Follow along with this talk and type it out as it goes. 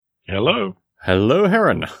Hello. Hello,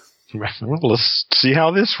 Heron. Well, let's see how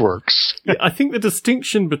this works. Yeah, I think the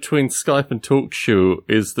distinction between Skype and TalkShoe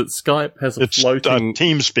is that Skype has a floating...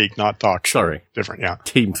 TeamSpeak, not TalkShoe. Sorry. Different, yeah.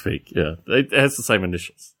 TeamSpeak, yeah. It has the same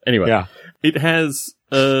initials. Anyway. Yeah. It has...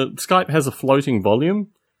 Skype has a floating volume,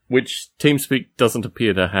 which TeamSpeak doesn't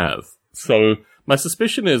appear to have. So my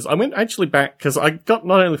suspicion is... I went actually back, because I got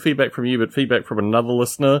not only feedback from you, but feedback from another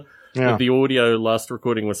listener that the audio last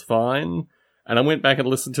recording was fine. And I went back and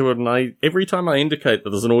listened to it, and every time I indicate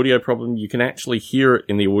that there's an audio problem, you can actually hear it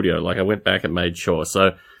in the audio. Like, I went back and made sure.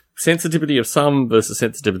 So, sensitivity of some versus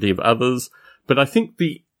sensitivity of others. But I think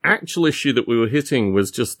the actual issue that we were hitting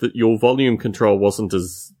was just that your volume control wasn't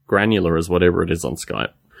as granular as whatever it is on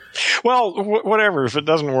Skype. Well, whatever. If it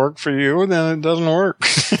doesn't work for you, then it doesn't work.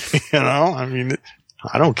 I mean,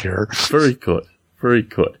 I don't care. Very good. Very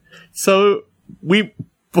good. So,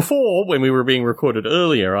 before, when we were being recorded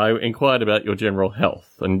earlier, I inquired about your general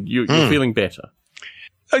health, and you're feeling better.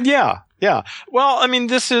 Yeah. Well, I mean,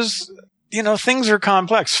 this is, things are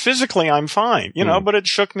complex. Physically, I'm fine, but it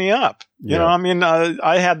shook me up.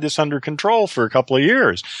 I had this under control for a couple of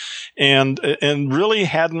years and really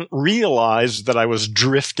hadn't realized that I was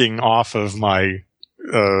drifting off of my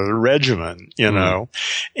regimen,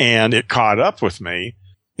 and it caught up with me,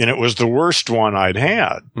 and it was the worst one I'd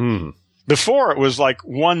had. Before, it was like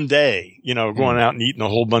one day, going out and eating a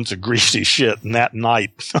whole bunch of greasy shit. And that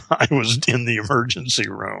night, I was in the emergency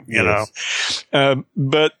room, that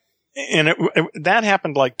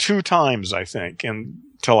happened like 2 times, I think,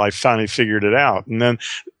 until I finally figured it out. And then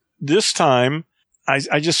this time,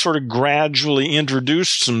 I just sort of gradually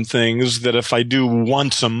introduced some things that if I do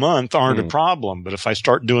once a month aren't a problem. But if I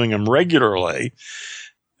start doing them regularly,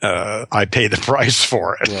 I pay the price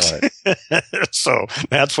for it. Right. So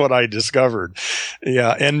that's what I discovered.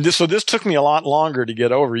 Yeah. And this took me a lot longer to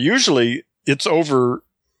get over. Usually it's over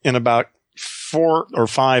in about 4 or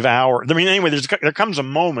 5 hours. I mean, anyway, there comes a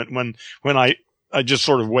moment when I just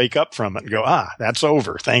sort of wake up from it and go, that's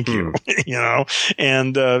over. Thank you.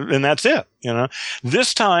 And that's it.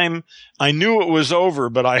 This time I knew it was over,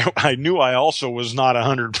 but I knew I also was not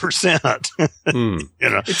 100%.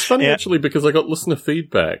 It's funny actually, because I got listener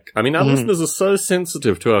feedback. I mean, our listeners are so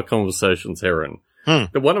sensitive to our conversations, Heron,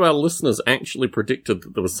 that one of our listeners actually predicted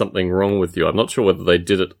that there was something wrong with you. I'm not sure whether they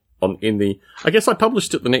did it I guess I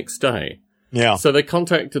published it the next day. Yeah. So they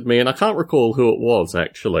contacted me, and I can't recall who it was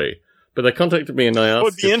actually. But they contacted me and I asked. It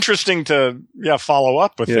would be interesting to follow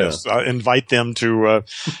up with this. Invite them to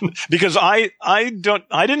because I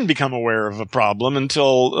didn't become aware of a problem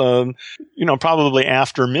until probably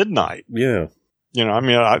after midnight. Yeah.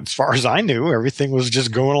 As far as I knew, everything was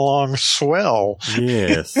just going along swell.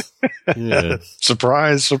 Yes. Yes.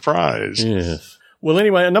 Surprise, surprise. Yes. Well,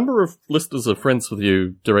 anyway, a number of listeners are friends with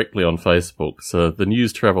you directly on Facebook, so the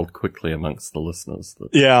news traveled quickly amongst the listeners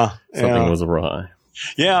that something was awry.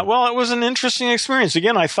 Yeah, well, it was an interesting experience.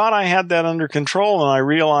 Again, I thought I had that under control, and I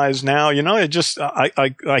realize now, it just,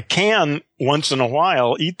 I can once in a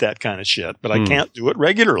while eat that kind of shit, but I can't do it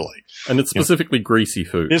regularly. And it's specifically greasy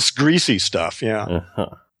food. It's greasy stuff, yeah.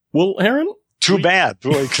 Uh-huh. Well, Aaron? Too bad,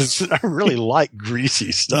 boy, because I really like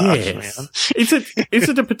greasy stuff, man. Is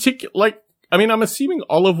it a particular, I'm assuming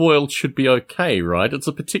olive oil should be okay, right? It's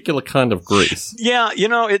a particular kind of grease. Yeah,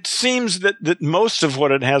 it seems that most of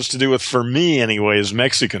what it has to do with, for me anyway, is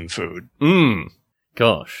Mexican food.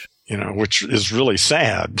 Gosh. Which is really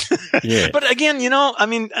sad. Yeah. But again,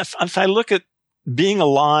 if I look at being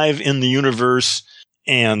alive in the universe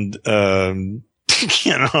and, and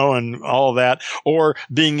all that, or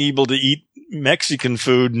being able to eat Mexican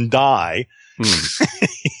food and die,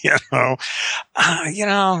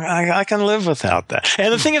 I can live without that.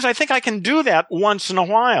 And the thing is, I think I can do that once in a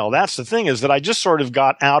while. That's the thing, is that I just sort of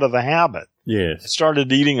got out of the habit. Yes.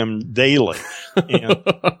 Started eating them daily.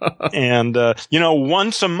 And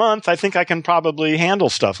once a month, I think I can probably handle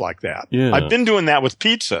stuff like that. Yeah. I've been doing that with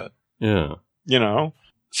pizza. Yeah.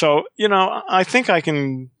 So, I think I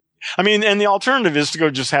can. I mean, and the alternative is to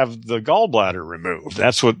go just have the gallbladder removed.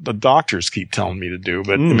 That's what the doctors keep telling me to do.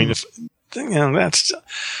 But I mean,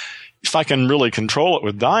 if I can really control it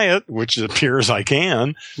with diet, which it appears I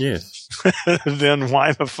can, yes, then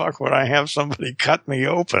why the fuck would I have somebody cut me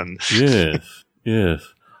open? Yes.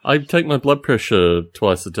 I take my blood pressure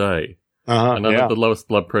twice a day. And I have the lowest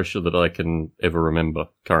blood pressure that I can ever remember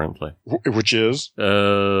currently. Which is?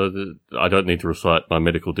 I don't need to recite my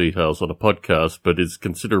medical details on a podcast, but it's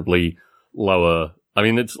considerably lower I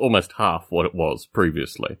mean, it's almost half what it was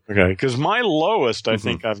previously. Okay, because my lowest I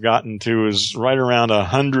think I've gotten to is right around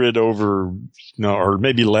 100 over, or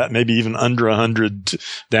maybe even under 100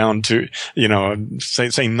 down to,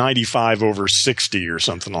 say 95 over 60 or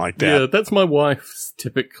something like that. Yeah, that's my wife's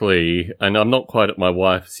typically, and I'm not quite at my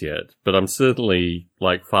wife's yet, but I'm certainly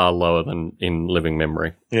like far lower than in living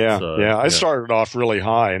memory. Yeah, I started off really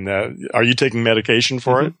high. And are you taking medication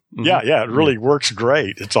for it? Mm-hmm. Yeah, it really works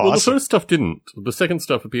great. It's awesome. Well, the first stuff didn't. The second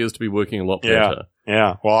stuff appears to be working a lot better.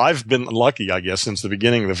 Yeah. Well, I've been lucky, I guess, since the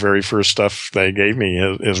beginning. The very first stuff they gave me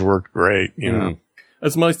has worked great, you know.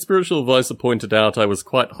 As my spiritual advisor pointed out, I was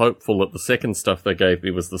quite hopeful that the second stuff they gave me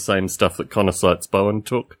was the same stuff that Connor Seitz Bowen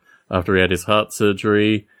took after he had his heart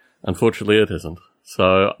surgery. Unfortunately, it isn't.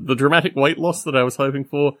 So the dramatic weight loss that I was hoping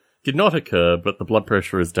for did not occur, but the blood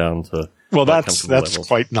pressure is down to that's levels.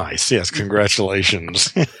 Quite nice. Yes,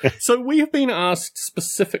 congratulations. So we have been asked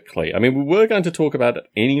specifically. I mean, we were going to talk about it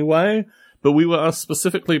anyway, but we were asked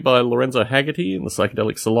specifically by Lorenzo Haggerty in the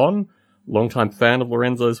Psychedelic Salon, longtime fan of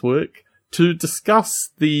Lorenzo's work, to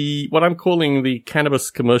discuss what I'm calling the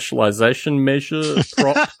cannabis commercialization measure,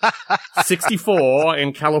 Prop 64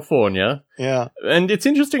 in California. Yeah. And it's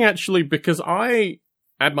interesting actually because I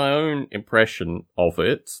had my own impression of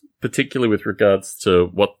it, particularly with regards to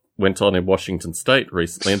what went on in Washington State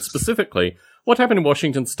recently. And specifically, what happened in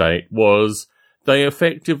Washington State was they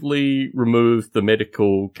effectively removed the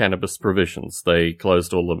medical cannabis provisions. They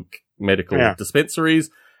closed all the medical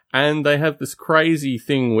dispensaries, and they have this crazy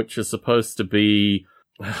thing which is supposed to be,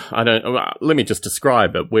 let me just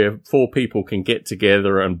describe it, where 4 people can get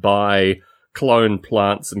together and buy clone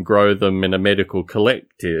plants and grow them in a medical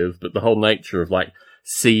collective, but the whole nature of like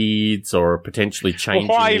seeds or potentially changing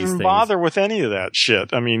why these even things. Bother with any of that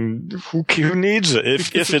shit? I mean, who needs it?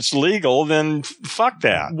 If it's legal, then fuck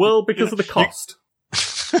that. Well, because of the cost.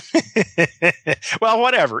 Well,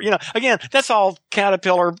 whatever. Again, that's all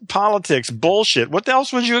caterpillar politics bullshit. What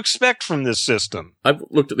else would you expect from this system? I've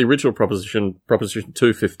looked at the original Proposition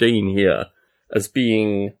 215 here as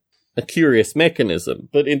being a curious mechanism,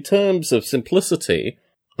 but in terms of simplicity,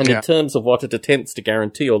 and in terms of what it attempts to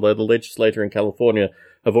guarantee, although the legislature in California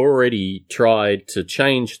have already tried to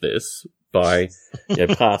change this by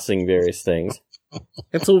passing various things,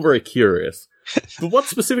 it's all very curious. But what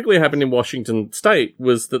specifically happened in Washington State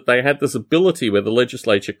was that they had this ability where the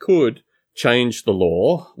legislature could change the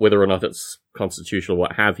law, whether or not it's constitutional,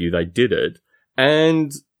 what have you, they did it.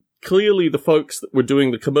 And clearly the folks that were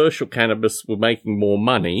doing the commercial cannabis were making more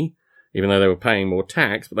money, even though they were paying more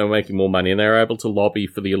tax, but they were making more money, and they were able to lobby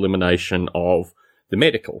for the elimination of the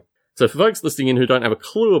medical. So for folks listening in who don't have a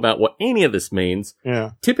clue about what any of this means,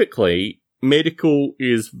 typically medical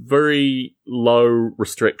is very low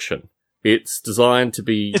restriction. It's designed to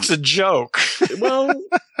be... It's a joke. Well,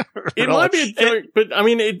 it might be a joke, but I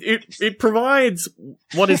mean, it provides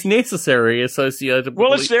what is necessary associated with...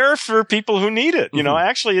 Well, it's there for people who need it.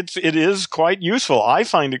 Actually, it is quite useful. I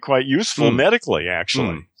find it quite useful medically,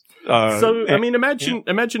 actually. I mean,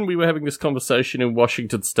 imagine we were having this conversation in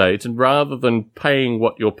Washington State, and rather than paying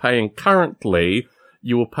what you're paying currently,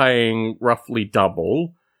 you were paying roughly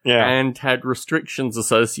double. And had restrictions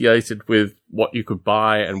associated with what you could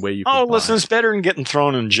buy and where you could buy. Oh, listen, it's better than getting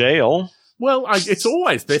thrown in jail. Well, it's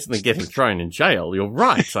always better than getting thrown in jail. You're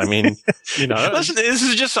right. I mean, Listen, this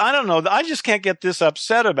is just, I don't know. I just can't get this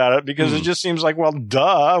upset about it because it just seems like, well,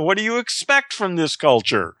 duh. What do you expect from this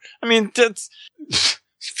culture? I mean,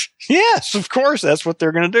 yes, of course, that's what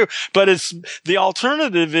they're going to do. But the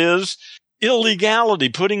alternative is illegality,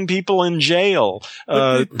 putting people in jail,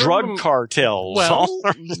 drug cartels. Well,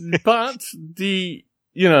 but the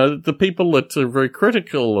people that are very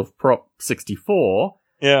critical of Prop 64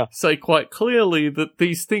 say quite clearly that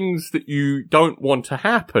these things that you don't want to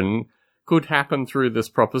happen could happen through this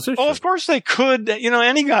proposition. Oh, of course they could.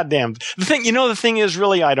 Any goddamn thing. The thing is,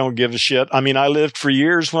 really, I don't give a shit. I mean, I lived for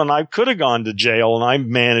years when I could have gone to jail, and I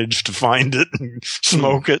managed to find it and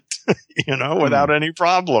smoke it, without any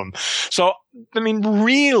problem. So, I mean,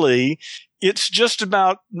 really, it's just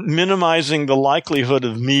about minimizing the likelihood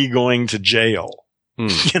of me going to jail.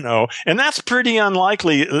 And that's pretty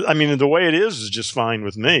unlikely. I mean, the way it is just fine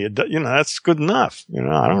with me. That's good enough.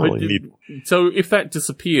 I don't really need. So if that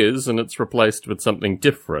disappears and it's replaced with something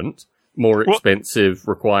different, more expensive,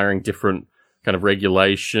 requiring different kind of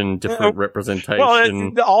regulation, different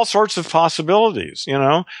representation. Well, all sorts of possibilities,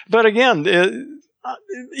 But again,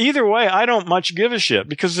 either way, I don't much give a shit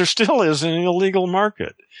because there still is an illegal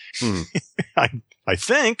market. I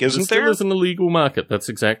think, isn't there? There still is an illegal market. That's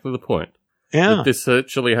exactly the point. Yeah. That this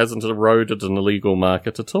actually hasn't eroded an illegal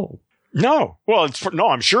market at all. No. Well,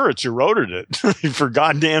 I'm sure it's eroded it. For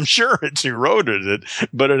goddamn sure it's eroded it,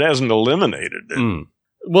 but it hasn't eliminated it. Mm.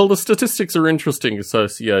 Well, the statistics are interesting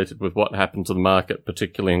associated with what happened to the market,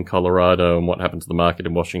 particularly in Colorado, and what happened to the market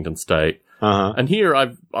in Washington State. Uh-huh. And here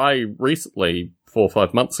I recently, 4 or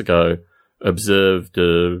 5 months ago, observed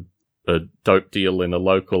a dope deal in a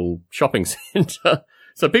local shopping center.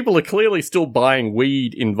 So people are clearly still buying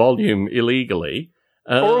weed in volume illegally.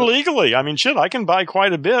 Or legally. I mean, shit, I can buy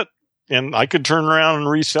quite a bit. And I could turn around and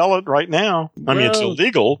resell it right now. I mean, it's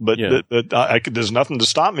illegal, but yeah. There's nothing to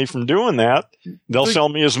stop me from doing that. They'll sell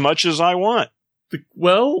me as much as I want.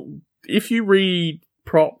 Well, if you read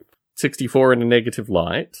Prop 64 in a negative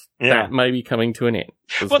light, that may be coming to an end.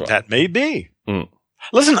 Well, that may be. Mm.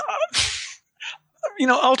 Listen,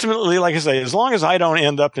 ultimately, like I say, as long as I don't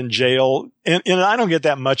end up in jail, and I don't get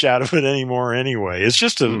that much out of it anymore anyway. It's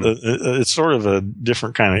just it's sort of a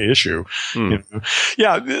different kind of issue. Mm.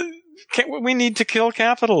 Yeah. We need to kill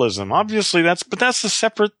capitalism. Obviously, that's a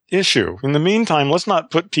separate issue. In the meantime, let's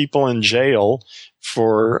not put people in jail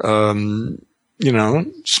for,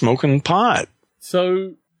 smoking pot.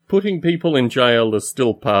 So putting people in jail is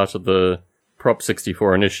still part of the Prop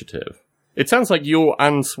 64 initiative. It sounds like you're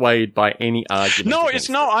unswayed by any argument. No, it's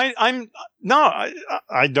no. I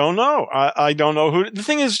don't know. I don't know who. The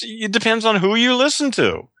thing is, it depends on who you listen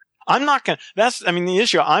to. I'm not gonna. The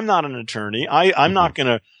issue. I'm not an attorney. I'm not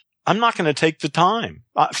gonna take the time.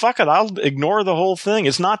 Fuck it. I'll ignore the whole thing.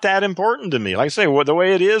 It's not that important to me. Like I say, the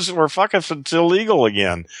way it is, or fuck if it's illegal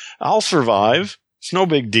again. I'll survive. It's no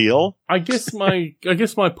big deal. I guess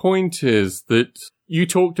my point is that you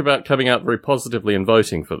talked about coming out very positively and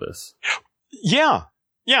voting for this. Yeah.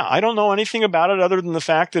 Yeah. I don't know anything about it other than the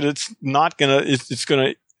fact that it's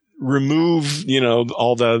gonna remove,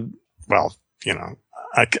 all the,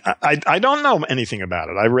 I don't know anything about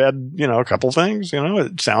it. I read, a couple things,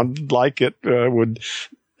 it sounded like it would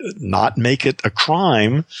not make it a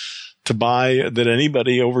crime to buy, that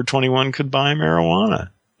anybody over 21 could buy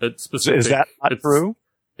marijuana. It's specific. Is that not true?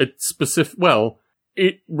 It's specific. Well,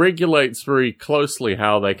 it regulates very closely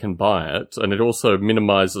how they can buy it, and it also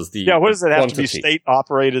minimizes the what does it have quantity. to be? State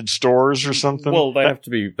operated stores or something? Well, they have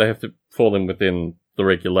to fall in within the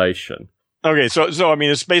regulation. Okay, so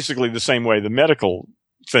it's basically the same way the medical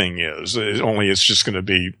thing is. Only it's just going to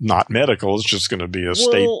be not medical. It's just going to be a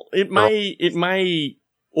state. Well, it may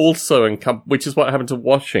also encompass, which is what happened to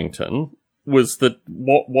Washington, was that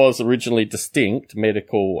what was originally distinct,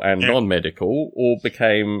 medical and non-medical, all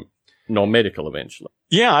became non-medical eventually.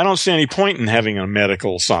 Yeah, I don't see any point in having a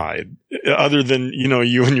medical side, other than,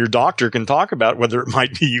 you and your doctor can talk about whether it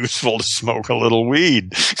might be useful to smoke a little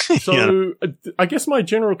weed. So I guess my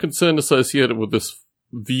general concern associated with this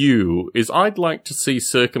view is I'd like to see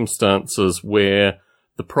circumstances where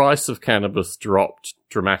the price of cannabis dropped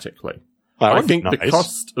dramatically. I think the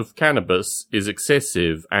cost of cannabis is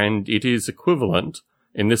excessive, and it is equivalent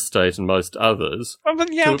in this state and most others to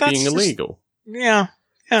it being illegal.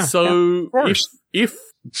 So if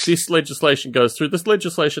this legislation goes through, this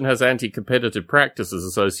legislation has anti-competitive practices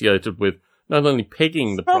associated with not only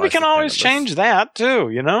pegging the price. Well, we can always change that too,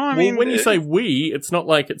 when you say we, it's not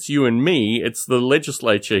like it's you and me, it's the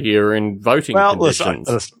legislature here in voting conditions.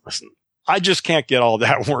 Listen. I just can't get all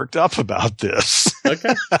that worked up about this.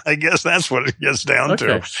 Okay. I guess that's what it gets down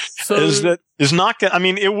to. So,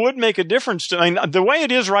 it would make a difference the way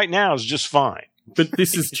it is right now is just fine. But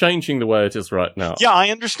this is changing the way it is right now. Yeah, I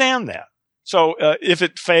understand that. So, if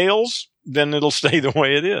it fails, then it'll stay the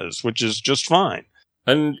way it is, which is just fine.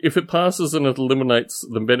 And if it passes and it eliminates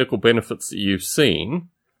the medical benefits that you've seen.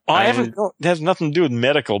 It has nothing to do with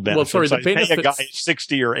medical benefits. Well, sorry, I pay a guy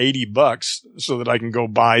 $60 or $80 so that I can go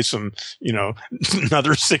buy some,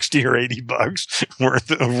 another $60 or $80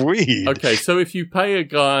 worth of weed. Okay, so if you pay a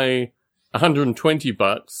guy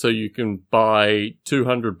 $120 so you can buy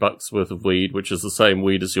 $200 worth of weed, which is the same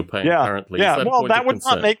weed as you're paying currently. Yeah, that would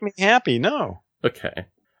not make me happy, no. Okay.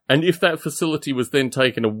 And if that facility was then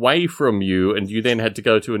taken away from you and you then had to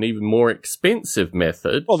go to an even more expensive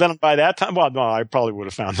method... Well, then by that time, I probably would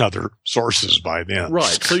have found other sources by then.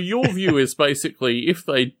 Right. So your view is basically if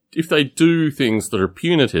they do things that are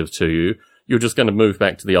punitive to you, you're just going to move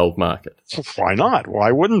back to the old market. Why not?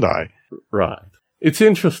 Why wouldn't I? Right. It's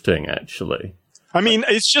interesting, actually.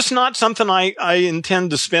 It's just not something I intend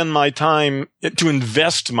to spend my time to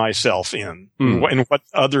invest myself in. And what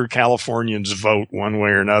other Californians vote one way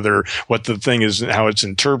or another, what the thing is, how it's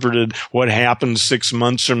interpreted, what happens 6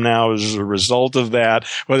 months from now as a result of that,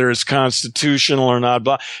 whether it's constitutional or not,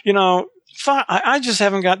 blah. I just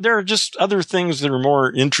haven't there are just other things that are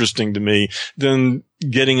more interesting to me than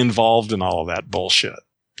getting involved in all of that bullshit.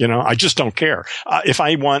 I just don't care. If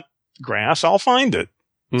I want grass, I'll find it.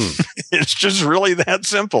 It's just really that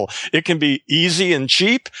simple. It can be easy and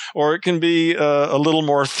cheap, or it can be a little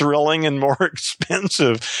more thrilling and more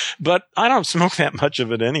expensive. But I don't smoke that much of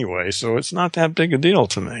it anyway, so it's not that big a deal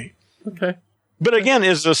to me. Okay. But again,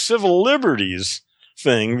 as a civil liberties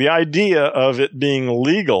thing, the idea of it being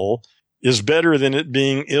legal is better than it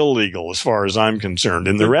being illegal as far as I'm concerned.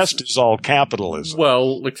 And the rest is all capitalism.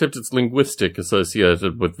 Well, except it's linguistic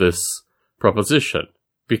associated with this proposition.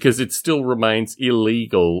 Because it still remains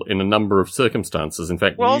illegal in a number of circumstances. In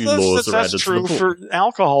fact, new laws are added to the book. That's true for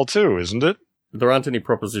alcohol too, isn't it? There aren't any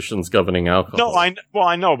propositions governing alcohol. No,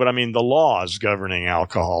 I know, but I mean the laws governing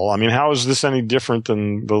alcohol. I mean, how is this any different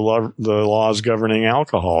than the laws governing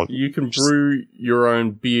alcohol? You can brew your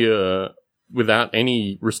own beer without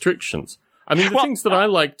any restrictions. I mean, the things that I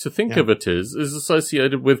like to think of it is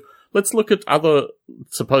associated with, let's look at other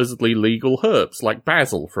supposedly legal herbs, like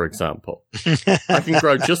basil, for example. I can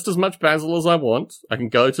grow just as much basil as I want. I can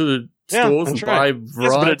go to the stores and buy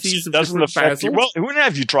varieties of different basil. Well,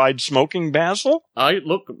 have you tried smoking basil?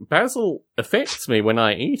 Basil affects me when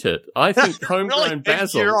I eat it. I think homegrown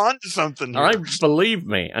basil. You're onto something here. Believe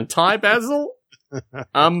me. And Thai basil?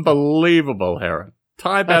 Unbelievable, Heron.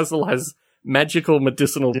 Thai basil has magical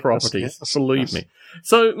medicinal properties. Believe me.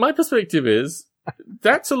 So my perspective is,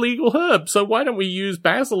 that's a legal herb. So why don't we use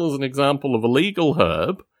basil as an example of a legal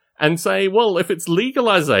herb and say, well, if it's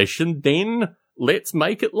legalization, then let's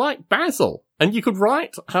make it like basil. And you could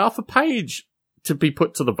write half a page to be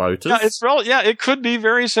put to the voters. It could be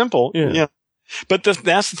very simple. Yeah. But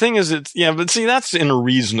that's the thing is but see, that's in a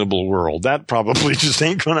reasonable world. That probably just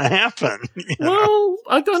ain't going to happen. Well,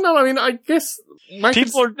 I don't know. I mean, I guess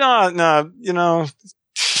people are not,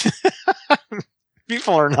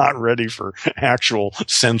 people are not ready for actual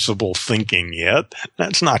sensible thinking yet.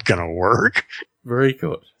 That's not going to work. Very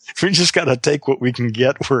good. We just got to take what we can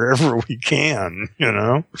get wherever we can,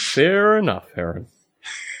 Fair enough, Heron.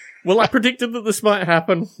 Well, I predicted that this might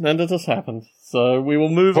happen, and it has happened. So we will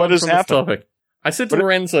move on from this topic. I said to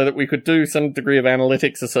Lorenzo that we could do some degree of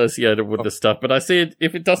analytics associated with this stuff, but I said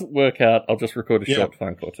if it doesn't work out, I'll just record a short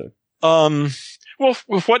phone call too. Well,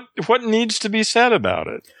 what needs to be said about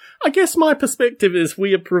it? I guess my perspective is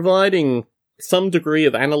we are providing some degree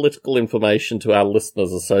of analytical information to our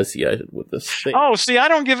listeners associated with this thing. Oh, see, I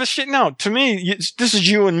don't give a shit. No, to me, this is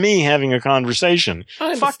you and me having a conversation.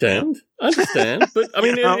 I understand. But, I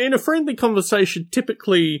mean, in a friendly conversation,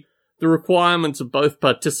 typically the requirements of both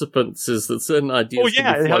participants is that certain ideas can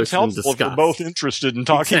be floated and discussed. If we're both interested in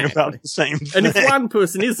talking about the same thing. And if one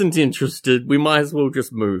person isn't interested, we might as well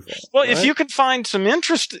just move on. Well, if you could find some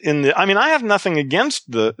interest in I have nothing against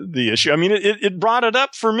the issue. I mean, it brought it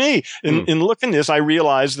up for me. In looking at this, I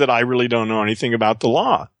realized that I really don't know anything about the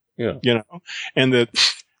law. Yeah. And that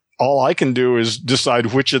all I can do is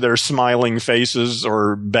decide which of their smiling faces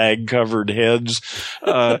or bag-covered heads,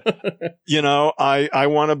 I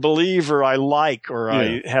want to believe or I like or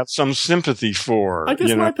I have some sympathy for. I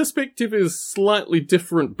guess my perspective is slightly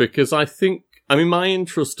different because my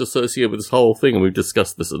interest associated with this whole thing, and we've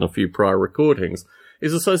discussed this in a few prior recordings,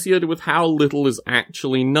 is associated with how little is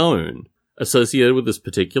actually known associated with this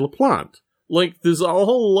particular plant. Like, there's a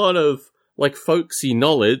whole lot of folksy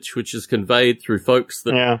knowledge, which is conveyed through folks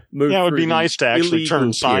that move through it would be nice to actually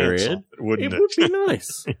turn science on it, wouldn't it? It would be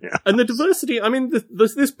nice. And the diversity, I mean,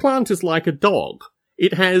 this plant is like a dog.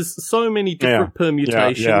 It has so many different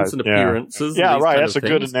permutations and appearances. Yeah, right. That's a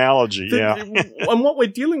good analogy. And what we're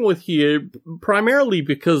dealing with here, primarily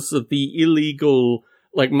because of the illegal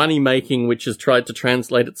money making, which has tried to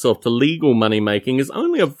translate itself to legal money making, is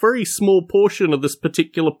only a very small portion of this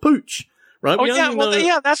particular pooch. Right?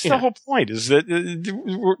 That's the whole point. Is that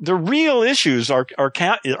the real issues are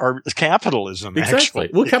capitalism. Exactly. Actually.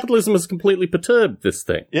 Well, capitalism has completely perturbed this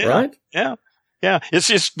thing, right? Yeah. It's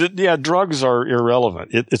just drugs are irrelevant.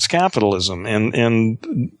 It's capitalism, and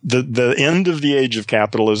the end of the age of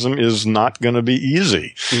capitalism is not going to be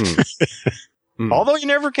easy. Although you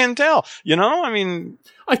never can tell.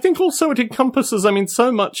 I think also it encompasses.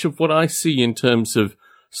 So much of what I see in terms of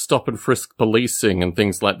stop and frisk policing and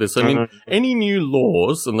things like this. Any new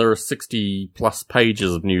laws, and there are 60 plus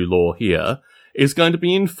pages of new law here, is going to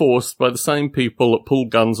be enforced by the same people that pull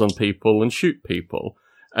guns on people and shoot people.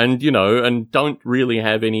 And, and don't really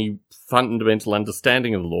have any fundamental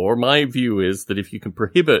understanding of the law. My view is that if you can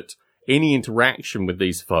prohibit any interaction with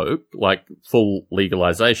these folk, like full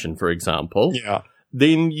legalization, for example,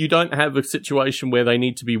 then you don't have a situation where they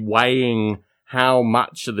need to be weighing how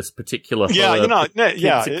much of this particular carrying.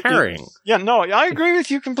 I agree with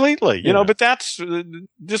you completely. But that's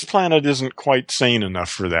this planet isn't quite sane enough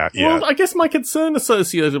for that yet. Well, I guess my concern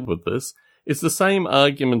associated with this is the same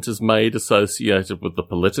argument is made associated with the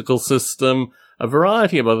political system, a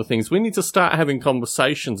variety of other things. We need to start having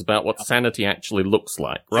conversations about what sanity actually looks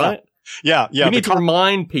like, right? Yeah. We need to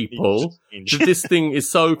remind people that this thing is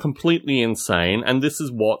so completely insane, and this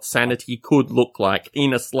is what sanity could look like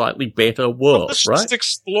in a slightly better world, let's right? just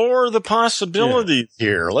explore the possibilities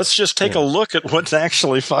here. Let's just take a look at what's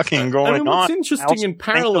actually fucking going on. What's interesting in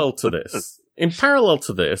parallel to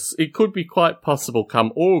this, it could be quite possible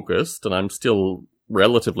come August, and I'm still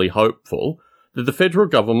relatively hopeful, that the federal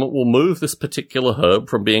government will move this particular herb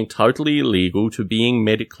from being totally illegal to being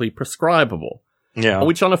medically prescribable. Yeah.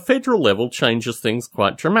 Which on a federal level changes things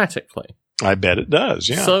quite dramatically. I bet it does,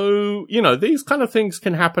 yeah. So, these kind of things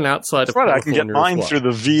can happen outside of California. I can get mine through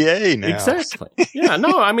the VA now. Exactly. Yeah,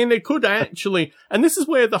 no, I mean, it could actually, and this is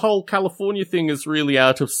where the whole California thing is really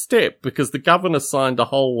out of step, because the governor signed a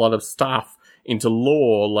whole lot of stuff into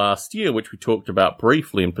law last year, which we talked about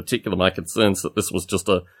briefly, in particular my concerns that this was just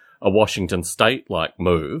a Washington state-like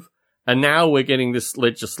move. And now we're getting this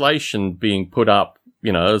legislation being put up,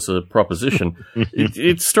 as a proposition.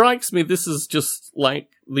 It strikes me this is just like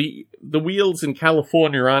the wheels in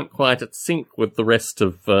California aren't quite at sync with the rest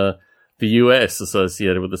of the US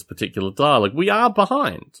associated with this particular dialogue. We are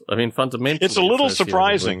behind. I mean, fundamentally. It's a little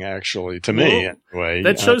surprising, actually, to me, anyway.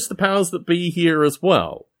 That shows the powers that be here as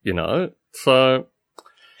well, So.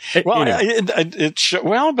 But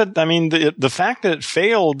I mean, the fact that it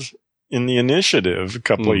failed in the initiative a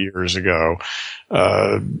couple of years ago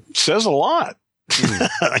says a lot.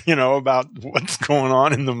 About what's going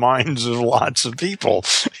on in the minds of lots of people,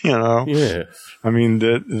 Yes. I mean,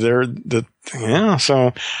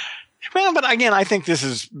 so, but again, I think this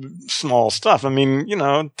is small stuff. I mean,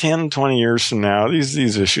 10, 20 years from now,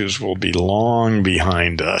 these issues will be long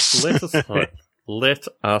behind us. Let us hope. Let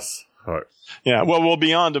us hope. Yeah, well, we'll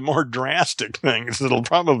be on to more drastic things that'll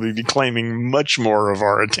probably be claiming much more of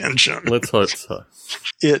our attention. Let's hope so.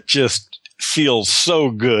 It just feels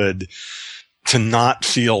so good to not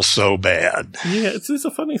feel so bad. Yeah, it's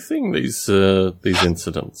a funny thing, these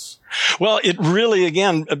incidents. Well, it really,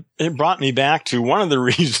 again, it brought me back to one of the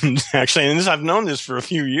reasons, actually, and I've known this for a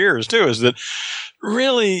few years, too, is that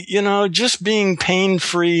really, just being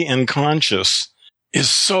pain-free and conscious is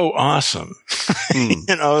so awesome.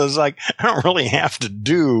 It's like, I don't really have to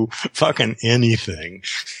do fucking anything.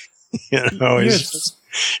 Yes.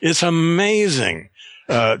 It's amazing.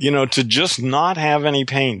 To just not have any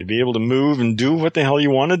pain, to be able to move and do what the hell you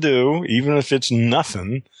want to do, even if it's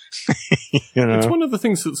nothing. It's one of the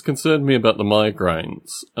things that's concerned me about the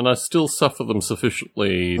migraines, and I still suffer them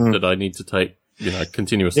sufficiently that I need to take,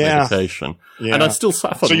 continuous medication. Yeah. And I still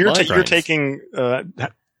suffer so migraines. So you're taking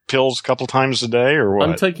pills a couple times a day, or what?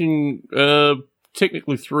 I'm taking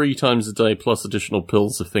technically 3 times a day plus additional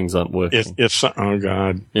pills if things aren't working. Oh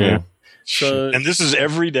God. Yeah. So, and this is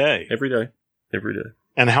every day? Every day.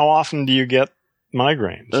 And how often do you get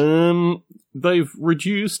migraines? They've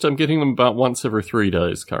reduced. I'm getting them about once every 3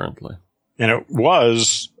 days currently. And it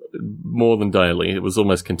was? More than daily. It was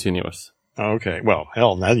almost continuous. Okay. Well,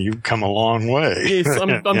 hell, now you've come a long way. Yes,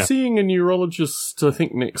 I'm seeing a neurologist, I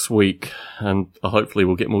think, next week, and hopefully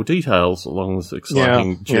we'll get more details along this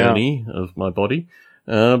exciting journey of my body.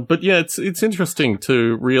 But yeah, it's interesting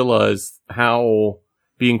to realize how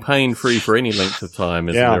being pain-free for any length of time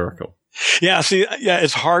is a miracle. Yeah,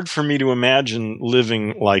 it's hard for me to imagine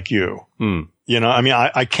living like you.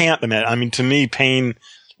 I can't imagine. To me, pain,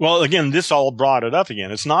 well, again, this all brought it up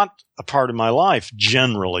again. It's not a part of my life,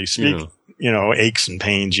 generally speaking. Aches and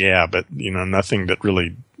pains, but, nothing that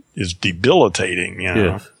really is debilitating,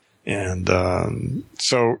 Yes. And,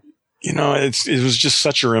 so, it was just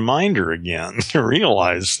such a reminder again to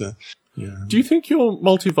realize that. Yeah. Do you think your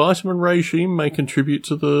multivitamin regime may contribute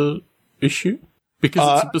to the issue?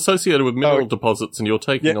 Because it's associated with mineral deposits and you're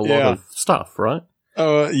taking a lot of stuff, right?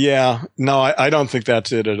 No, I don't think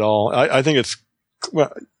that's it at all. I think it's,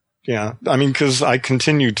 because I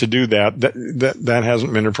continue to do that. That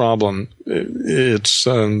hasn't been a problem. It's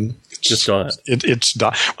just diet. It's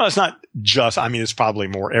not just, it's probably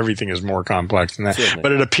more, everything is more complex than that. Certainly.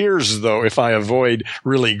 But it appears as though if I avoid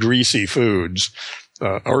really greasy foods,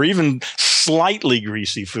 or even slightly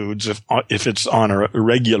greasy foods, if it's on a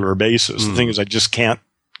regular basis. The thing is, I just can't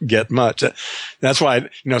get much. That's why,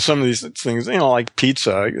 some of these things, like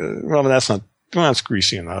pizza, that's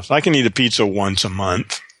greasy enough. I can eat a pizza once a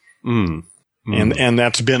month. And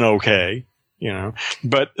that's been okay,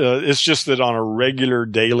 but, it's just that on a regular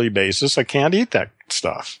daily basis, I can't eat that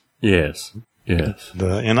stuff. Yes.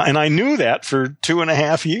 And I knew that for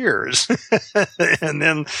 2.5 years. And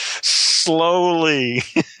then slowly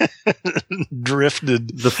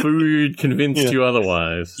drifted. The food convinced you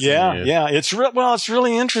otherwise. Yeah. It's it's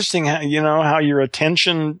really interesting how, how your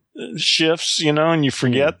attention shifts, and you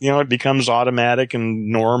forget, it becomes automatic and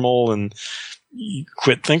normal, and you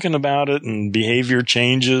quit thinking about it, and behavior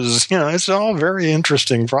changes. It's all a very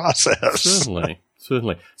interesting process.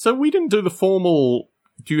 Certainly. So we didn't do the formal,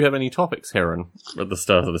 do you have any topics, Heron, at the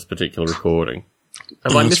start of this particular recording?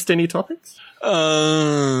 Have I missed any topics?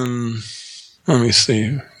 Let me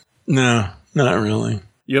see. No, not really.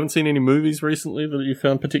 You haven't seen any movies recently that you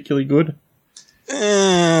found particularly good?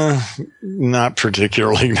 Not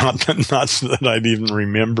particularly. Not that I'd even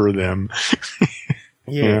remember them.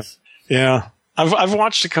 Yes. Yeah. I've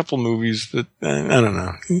watched a couple movies that I don't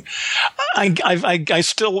know. I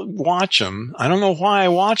still watch them. I don't know why I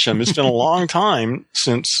watch them. It's been a long time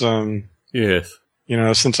since yes.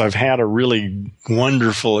 Since I've had a really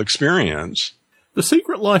wonderful experience. The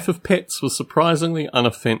Secret Life of Pets was surprisingly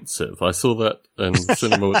unoffensive. I saw that in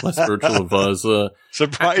cinema with my spiritual advisor.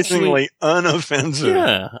 Surprisingly unoffensive.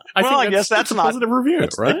 Yeah. I guess that's a not positive review,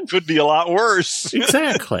 right? It could be a lot worse.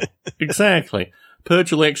 Exactly.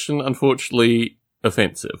 Purge Election, unfortunately,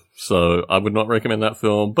 offensive. So I would not recommend that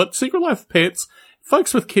film. But Secret Life of Pets,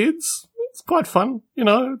 folks with kids, it's quite fun.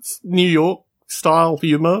 It's New York style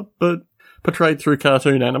humor, but portrayed through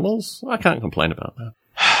cartoon animals. I can't complain about that.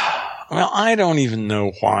 Well, I don't even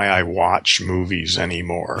know why I watch movies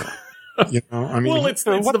anymore. It's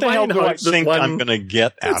what the hell do I think I'm going to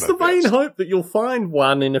get out of it? It's the vain hope that you'll find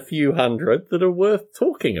one in a few hundred that are worth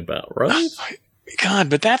talking about, right? God,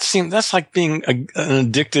 but that's like being an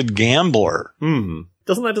addicted gambler.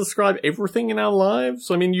 Doesn't that describe everything in our lives?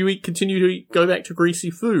 I mean, continue to go back to greasy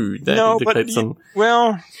food. That indicates some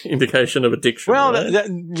indication of addiction. Well, right?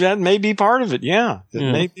 that may be part of it. Yeah, it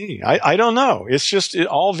may be. I don't know. It's just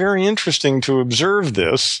all very interesting to observe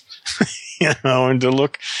this, and to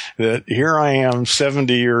look that here I am,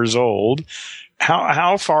 70 years old.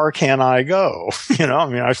 How far can I go?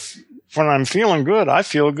 When I'm feeling good, I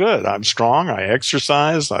feel good. I'm strong. I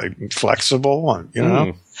exercise. I'm flexible.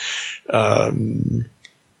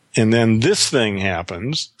 And then this thing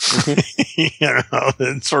happens,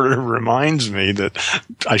 it sort of reminds me that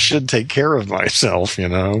I should take care of myself,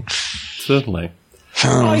 Certainly.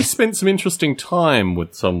 I spent some interesting time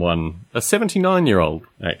with someone, a 79-year-old,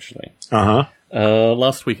 actually.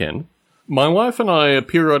 Last weekend. My wife and I are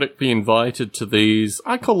periodically invited to these,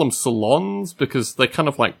 I call them salons, because they're kind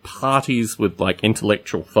of like parties with like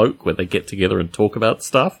intellectual folk where they get together and talk about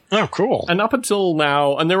stuff. Oh, cool. And up until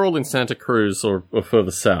now, and they're all in Santa Cruz or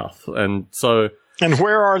further south. And so... And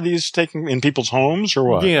where are these taking, in people's homes or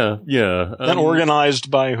what? Yeah. And organized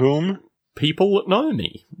by whom? People that know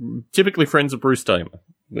me. Typically friends of Bruce Damer.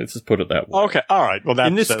 Let's just put it that way. Okay, all right. Well, that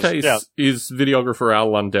in this case is videographer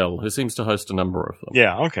Al Lundell, who seems to host a number of them.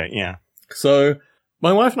 Yeah, okay, yeah. So,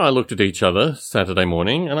 my wife and I looked at each other Saturday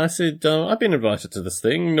morning, and I said, I've been invited to this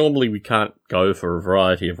thing. Normally we can't go for a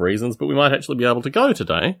variety of reasons, but we might actually be able to go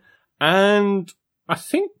today. And I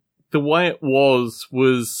think the way it was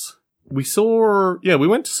we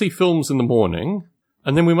went to see films in the morning,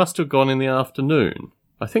 and then we must have gone in the afternoon.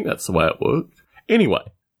 I think that's the way it worked. Anyway,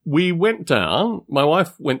 we went down, my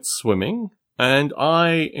wife went swimming, and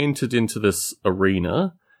I entered into this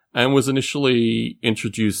arena and was initially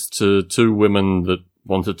introduced to two women that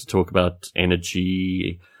wanted to talk about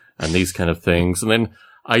energy and these kind of things. And then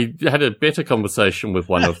I had a better conversation with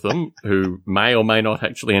one of them who may or may not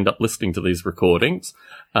actually end up listening to these recordings,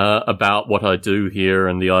 about what I do here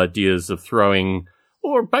and the ideas of throwing,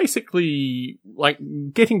 or basically like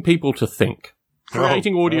getting people to think,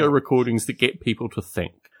 creating audio recordings that get people to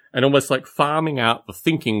think, and almost like farming out the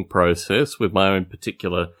thinking process with my own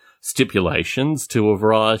particular stipulations to a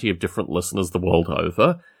variety of different listeners the world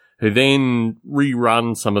over, who then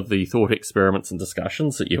rerun some of the thought experiments and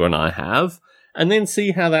discussions that you and I have, and then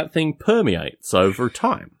see how that thing permeates over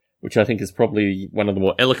time, which I think is probably one of the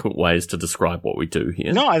more eloquent ways to describe what we do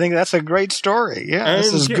here. No, I think that's a great story. Yeah,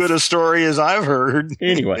 it's as good a story as I've heard.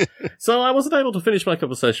 Anyway, so I wasn't able to finish my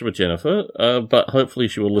conversation with Jennifer, but hopefully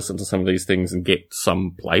she will listen to some of these things and get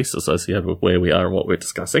some place associated with where we are and what we're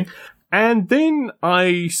discussing. And then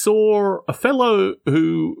I saw a fellow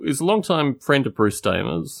who is a longtime friend of Bruce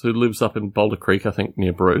Damer's, who lives up in Boulder Creek, I think,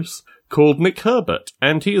 near Bruce, called Nick Herbert.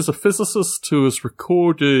 And he is a physicist who has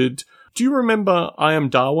recorded... Do you remember I Am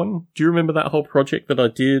Darwin? Do you remember that whole project that I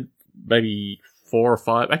did maybe 4 or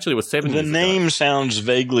 5? Actually, it was 7 years ago. The name sounds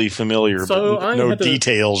vaguely familiar, but no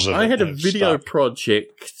details of it. I had a video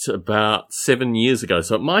project about 7 years ago,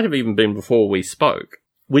 so it might have even been before we spoke,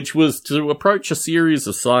 which was to approach a series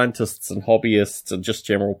of scientists and hobbyists and just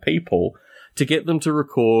general people to get them to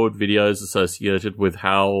record videos associated with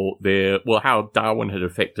how Darwin had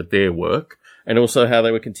affected their work, and also how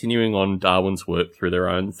they were continuing on Darwin's work through their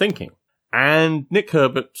own thinking. And Nick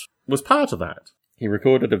Herbert was part of that. He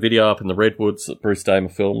recorded a video up in the Redwoods that Bruce Damer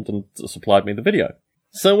filmed and supplied me the video.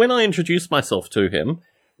 So when I introduced myself to him,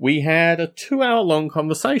 we had a 2-hour-long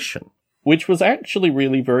conversation, which was actually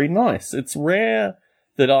really very nice. It's rare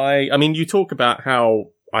that you talk about how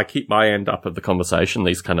I keep my end up of the conversation,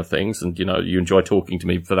 these kind of things, and, you enjoy talking to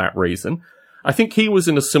me for that reason. I think he was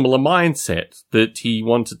in a similar mindset, that he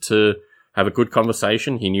wanted to have a good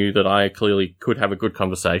conversation. He knew that I clearly could have a good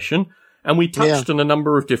conversation, and we touched on a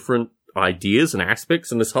number of different ideas and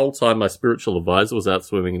aspects, and this whole time my spiritual advisor was out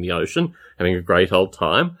swimming in the ocean, having a great old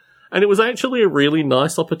time. And it was actually a really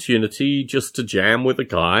nice opportunity just to jam with a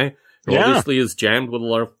guy who obviously has jammed with a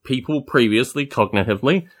lot of people previously,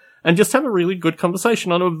 cognitively, and just have a really good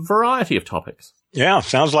conversation on a variety of topics. Yeah,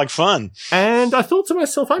 sounds like fun. And I thought to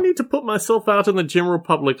myself, I need to put myself out in the general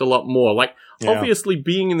public a lot more. Obviously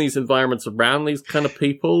being in these environments around these kind of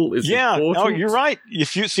people is important. No, you're right.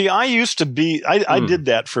 I used to be, I did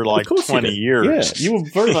that for 20 years. Yeah, you were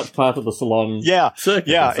very much part of the salon circuit.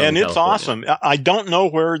 Yeah, and it's awesome. I don't know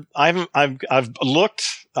where, I've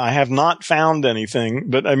looked, I have not found anything,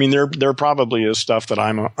 but there probably is stuff that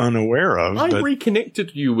I'm unaware of. I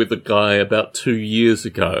reconnected you with a guy about 2 years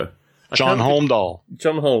ago. John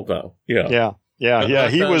Holmdahl. Yeah. Yeah.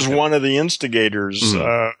 He was one of the instigators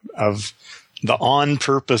of the On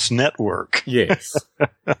Purpose Network. Yes.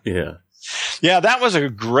 Yeah. Yeah, that was a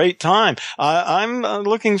great time. I'm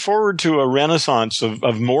looking forward to a renaissance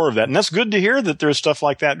of more of that. And that's good to hear that there's stuff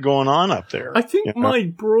like that going on up there. I think my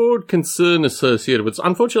broad concern associated with,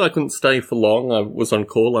 unfortunately I couldn't stay for long. I was on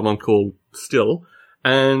call. I'm on call still.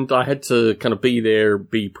 And I had to kind of be there,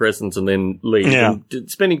 be present, and then leave. Yeah. And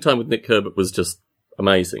spending time with Nick Herbert was just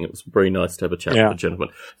amazing. It was very nice to have a chat with the gentleman.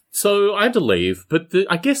 So I had to leave. But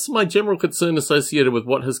I guess my general concern associated with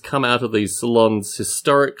what has come out of these salons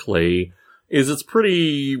historically is it's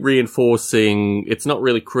pretty reinforcing. It's not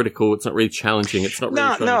really critical. It's not really challenging. It's not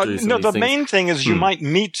really trying to do some of these the main thing is you might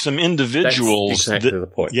meet some individuals. That's exactly the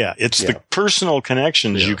point. Yeah, it's the personal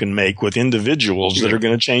connections you can make with individuals that are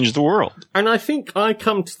going to change the world. And I think I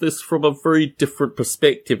come to this from a very different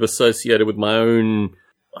perspective associated with my own,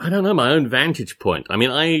 my own vantage point.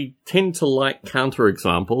 I tend to like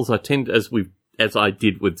counterexamples. As I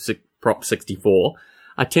did with Prop 64,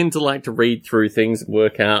 I tend to like to read through things and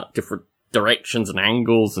work out different directions and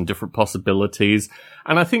angles and different possibilities.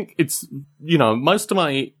 And I think it's, most of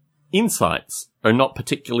my insights are not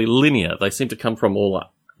particularly linear. They seem to come from all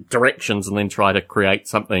directions and then try to create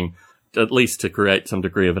something, at least to create some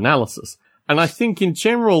degree of analysis. And I think in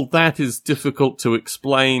general that is difficult to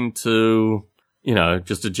explain to,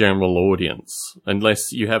 just a general audience,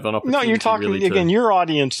 unless you have an opportunity. No, you're talking, again, your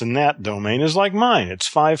audience in that domain is like mine. It's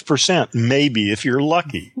 5%, maybe, if you're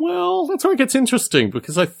lucky. Well, that's where it gets interesting,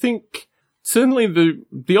 because I think certainly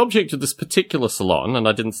the object of this particular salon, and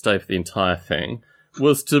I didn't stay for the entire thing,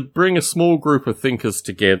 was to bring a small group of thinkers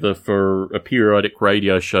together for a periodic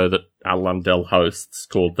radio show that Al Lundell hosts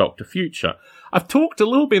called Dr. Future. I've talked a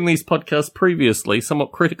little bit in these podcasts previously,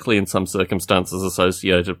 somewhat critically in some circumstances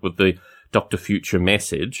associated with the Dr. Future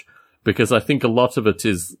message, because I think a lot of it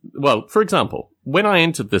is, well, for example, when I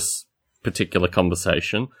entered this particular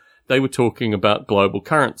conversation, they were talking about global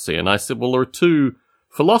currency, and I said, well, there are two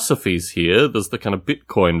philosophies here. There's the kind of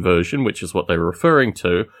Bitcoin version, which is what they were referring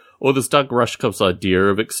to, or there's Doug Rushkoff's idea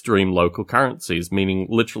of extreme local currencies, meaning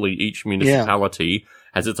literally each municipality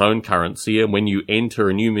has its own currency, and when you enter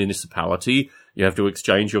a new municipality, you have to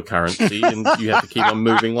exchange your currency, and you have to keep on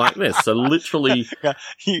moving like this. So literally,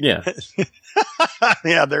 yeah,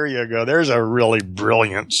 there you go. There's a really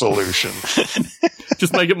brilliant solution.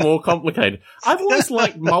 Just make it more complicated. I've always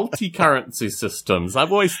liked multi-currency systems.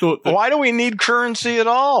 I've always thought that... Why do we need currency at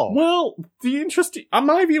all? Well, the interesting...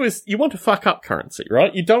 my view is you want to fuck up currency,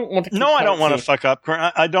 right? You don't want to... No, I don't want to fuck up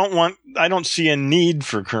currency. I don't see a need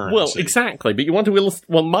for currency. Well, exactly. But you want to illustrate...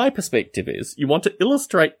 Well, my perspective is you want to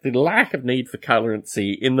illustrate the lack of need for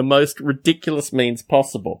currency in the most ridiculous means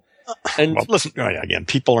possible. And well, listen, again,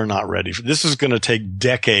 people are not ready for this. Is going to take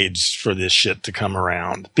decades for this shit to come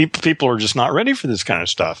around. People are just not ready for this kind of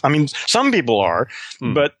stuff. I mean, some people are,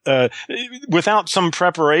 but without some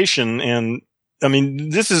preparation and I mean,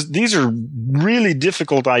 these are really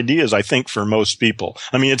difficult ideas, I think, for most people.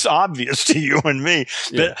 I mean, it's obvious to you and me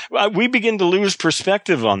that we begin to lose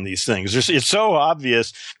perspective on these things. It's so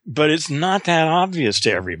obvious, but it's not that obvious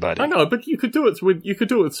to everybody. I know, but you could do it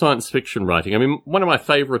with science fiction writing. I mean, one of my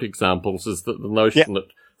favorite examples is the notion that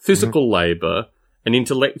physical labor and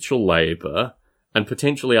intellectual labor and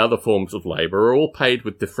potentially other forms of labor are all paid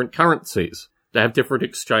with different currencies. They have different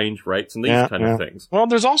exchange rates and these kind of things. Well,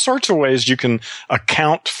 there's all sorts of ways you can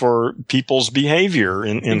account for people's behavior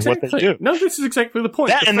in what they do. No, this is exactly the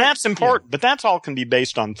point. That's important, but that's all can be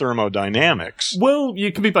based on thermodynamics. Well,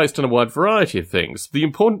 you can be based on a wide variety of things. The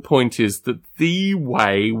important point is that the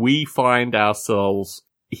way we find ourselves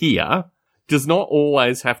here does not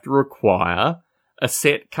always have to require a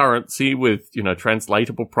set currency with,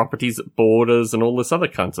 translatable properties at borders and all this other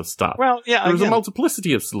kinds of stuff. Well, yeah. There's a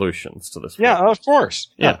multiplicity of solutions to this. Yeah, of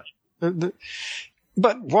course. Yeah. But,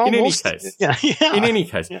 in any case. In any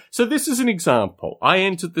case. Yeah. So this is an example. I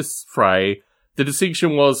entered this fray. The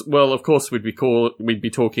decision was, well, of course we'd be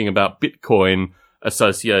talking about Bitcoin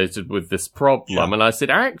associated with this problem. Yeah. And I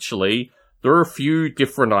said, actually, there are a few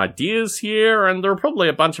different ideas here, and there are probably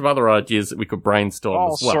a bunch of other ideas that we could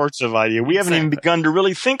brainstorm as well. All sorts of ideas. We haven't even begun to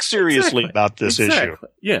really think seriously about this issue.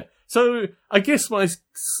 Yeah. So I guess my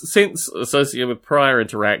sense associated with prior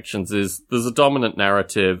interactions is there's a dominant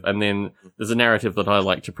narrative, and then there's a narrative that I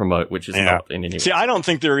like to promote, which is not in any way. See, I don't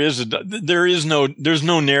think there's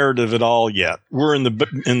no narrative at all yet. We're in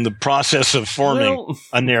the process of forming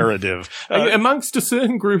a narrative. Amongst a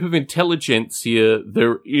certain group of intelligentsia,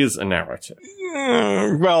 there is a narrative.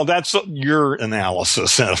 Well, that's your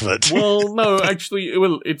analysis of it. Well, no, actually,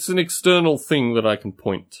 it's an external thing that I can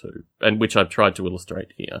point to, and which I've tried to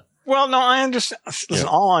illustrate here. Well, no, I understand. Listen,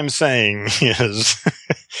 all I'm saying is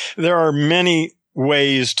there are many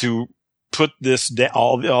ways to put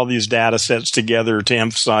all these data sets together to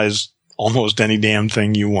emphasize almost any damn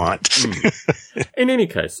thing you want. In any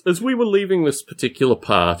case, as we were leaving this particular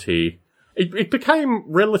party, it became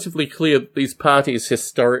relatively clear that these parties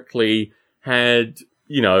historically had,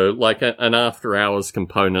 like an after-hours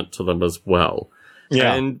component to them as well.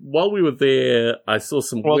 Yeah. And while we were there, I saw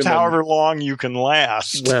some women. It's however long you can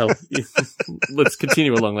last. Well, let's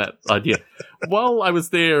continue along that idea. While I was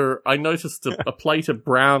there, I noticed a plate of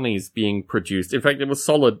brownies being produced. In fact, it was a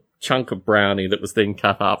solid chunk of brownie that was then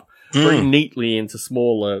cut up very neatly into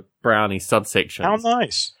smaller brownie subsections. How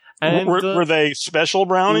nice. And, were they special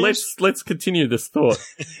brownies? Let's continue this thought.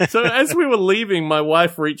 So as we were leaving, my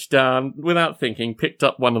wife reached down, without thinking, picked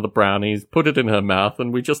up one of the brownies, put it in her mouth,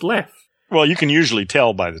 and we just left. Well, you can usually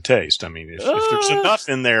tell by the taste. I mean, if there's enough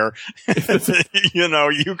in there,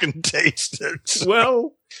 you can taste it.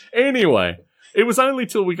 Well, anyway, it was only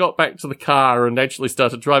till we got back to the car and actually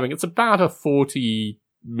started driving. It's about a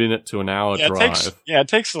 40-minute to an hour drive. It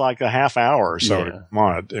takes like a half hour or so to come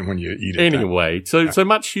on it, and when you eat it. Anyway, so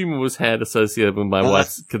much humor was had associated with my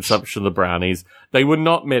wife's consumption of the brownies. They were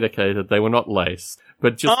not medicated. They were not laced.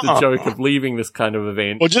 But just the joke of leaving this kind of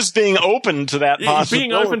event. Well, just being open to that possibility.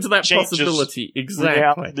 Being open to that possibility.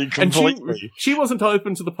 Exactly. Completely. And she wasn't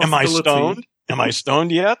open to the possibility. Am I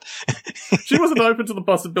stoned yet? She wasn't open to the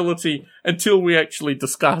possibility until we actually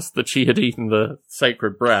discussed that she had eaten the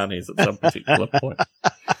sacred brownies at some particular point.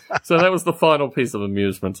 So that was the final piece of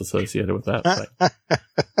amusement associated with that thing.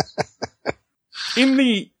 In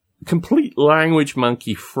the complete language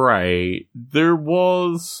monkey fray, there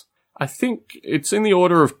was, I think it's in the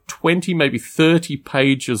order of 20, maybe 30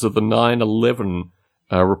 pages of the 9/11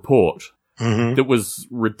 report that was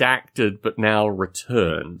redacted but now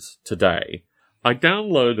returned today. I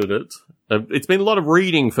downloaded it. It's been a lot of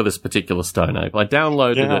reading for this particular Stone Ape. I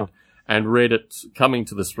downloaded it and read it coming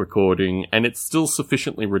to this recording, and it's still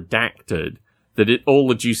sufficiently redacted that all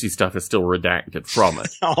the juicy stuff is still redacted from it.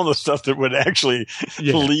 All the stuff that would actually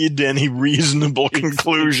lead to any reasonable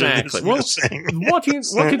conclusion exactly. is missing. What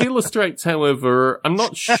it illustrates, however, I'm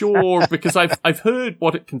not sure, because I've heard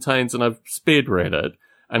what it contains and I've speed read it.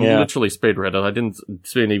 And literally speed read it. I didn't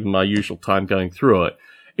spend even my usual time going through it.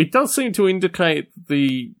 It does seem to indicate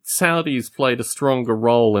the Saudis played a stronger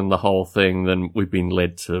role in the whole thing than we've been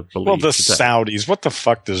led to believe. Well, the today. Saudis, what the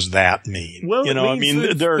fuck does that mean? Well,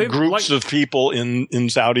 there are groups of people in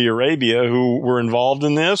Saudi Arabia who were involved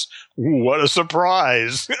in this. What a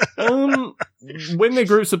surprise. When they're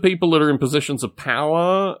groups of people that are in positions of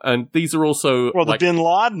power, and these are also... Well, the Bin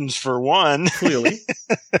Ladens, for one. Clearly.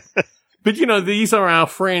 But, these are our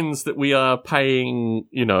friends that we are paying,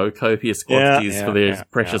 copious quantities for their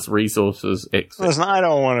precious resources. Listen, I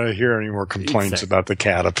don't want to hear any more complaints about the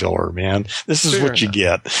caterpillar, man. This is what you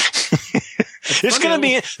get. It's going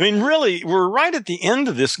to be, really, we're right at the end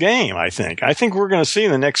of this game, I think. I think we're going to see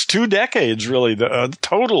in the next 2 decades, really, the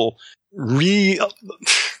total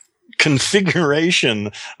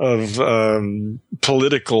configuration of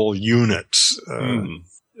political units.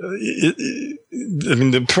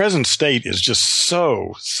 The present state is just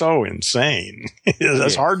so insane.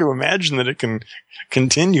 It's hard to imagine that it can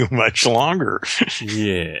continue much longer.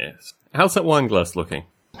 Yes. How's that wine glass looking?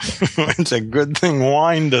 It's a good thing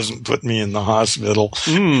wine doesn't put me in the hospital.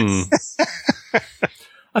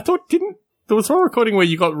 I thought there was one recording where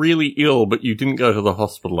you got really ill, but you didn't go to the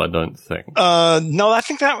hospital, I don't think. No, I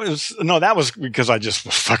think that was because I just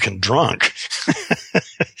was fucking drunk.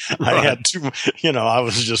 I had I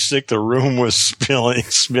was just sick. The room was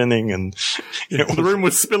spinning, and the room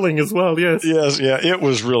was spilling as well, yes. Yes, yeah, it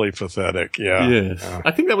was really pathetic, yeah. Yes.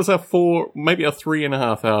 I think that was maybe a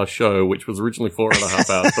 3.5 hour show, which was originally 4.5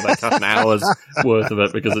 hours, but I cut an hour's worth of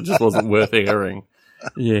it because it just wasn't worth airing.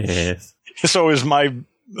 Yes. So is my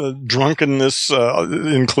drunkenness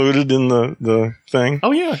included in the thing?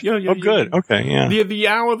 Oh, yeah. Oh, good. Okay, yeah. The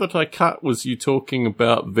hour that I cut was you talking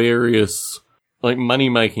about various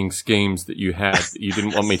money-making schemes that you had that you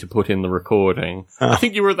didn't want me to put in the recording. I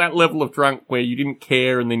think you were at that level of drunk where you didn't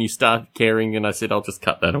care and then you started caring and I said, I'll just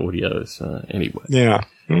cut that audio. So anyway. Yeah.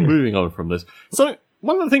 Moving on from this. So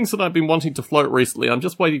one of the things that I've been wanting to float recently, I'm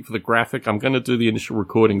just waiting for the graphic. I'm going to do the initial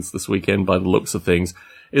recordings this weekend by the looks of things,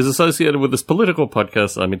 is associated with this political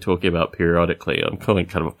podcast I've been talking about periodically. I'm calling it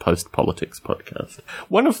kind of a post-politics podcast.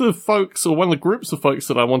 One of the groups of folks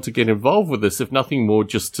that I want to get involved with this, if nothing more,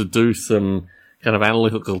 just to do some kind of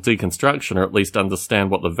analytical deconstruction, or at least understand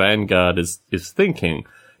what the vanguard is thinking,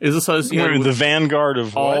 is associated with the vanguard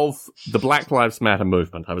of the Black Lives Matter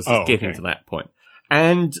movement. I was just getting to that point.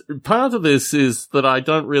 And part of this is that I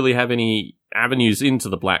don't really have any avenues into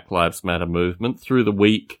the Black Lives Matter movement. Through the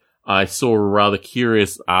week, I saw a rather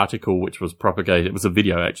curious article which was propagated. It was a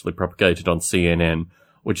video actually propagated on CNN,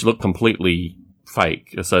 which looked completely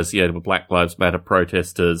fake, associated with Black Lives Matter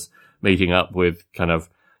protesters meeting up with kind of,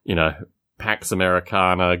 Pax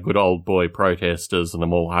Americana, good old boy protesters, and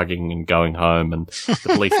them all hugging and going home, and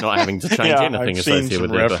the police not having to change anything associated with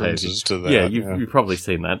their behavior. To that, yeah, you've probably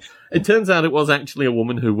seen that. It turns out it was actually a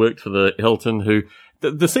woman who worked for the Hilton who,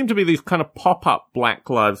 there seem to be these kind of pop-up Black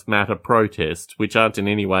Lives Matter protests, which aren't in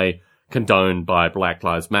any way condoned by Black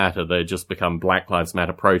Lives Matter. They just become Black Lives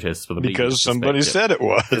Matter protests for the because somebody said it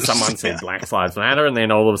was. Someone said Black Lives Matter, and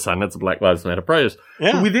then all of a sudden it's a Black Lives Matter protest.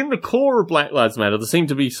 Yeah. But within the core of Black Lives Matter, there seem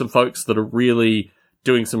to be some folks that are really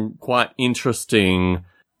doing some quite interesting,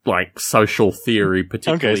 social theory,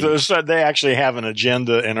 particularly. Okay, so they actually have an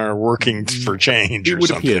agenda and are working for change or something. It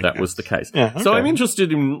would appear that was the case. Yeah, okay. So I'm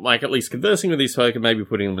interested in, at least conversing with these folk and maybe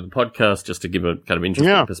putting them in the podcast just to give a kind of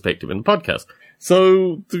interesting perspective in the podcast.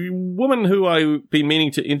 So the woman who I've been meaning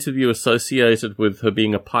to interview associated with her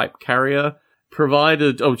being a pipe carrier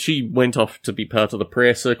she went off to be part of the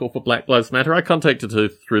prayer circle for Black Lives Matter. I contacted her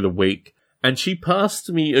through the week, and she passed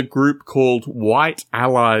me a group called White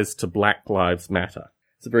Allies to Black Lives Matter.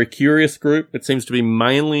 It's a very curious group. It seems to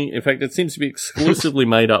be exclusively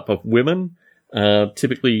made up of women,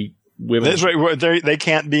 typically women. That's right. They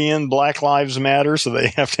can't be in Black Lives Matter, so they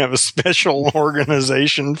have to have a special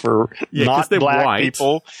organization for not black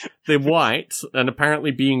people. They're white, and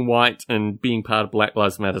apparently being white and being part of Black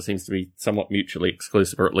Lives Matter seems to be somewhat mutually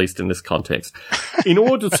exclusive, or at least in this context. In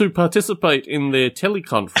order to participate in their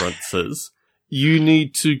teleconferences, you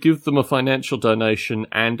need to give them a financial donation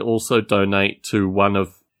and also donate to one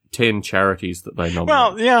of 10 charities that they nominate.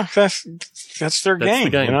 Well, yeah, that's their game, the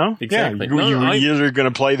game. Exactly. Yeah, you're either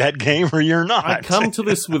going to play that game or you're not. I come to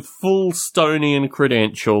this with full Stonian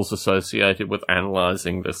credentials associated with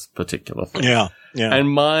analysing this particular thing. Yeah. And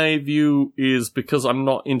my view is, because I'm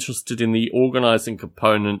not interested in the organising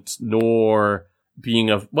component, nor being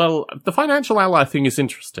the financial ally thing is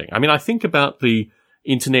interesting. I mean, I think about the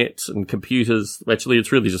internet and computers. Actually,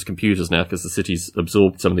 it's really just computers now because the city's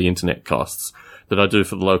absorbed some of the internet costs that I do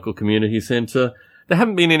for the local community centre. There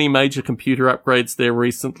haven't been any major computer upgrades there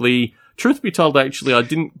recently. Truth be told, actually, I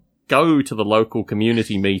didn't go to the local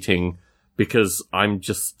community meeting because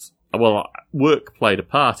work played a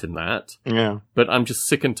part in that. Yeah. But I'm just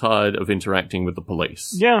sick and tired of interacting with the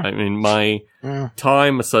police. Yeah. I mean, my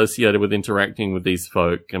time associated with interacting with these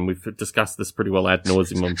folk, and we've discussed this pretty well ad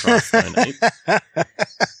nauseum on Friday night.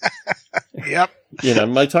 Yep.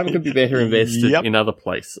 My time could be better invested in other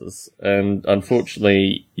places. And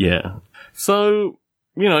unfortunately, yeah. So,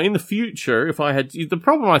 in the future, if I had, the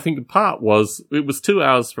problem I think in part was it was 2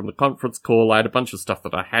 hours from the conference call. I had a bunch of stuff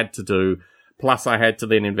that I had to do. Plus I had to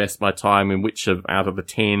then invest my time in which out of the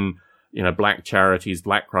 10,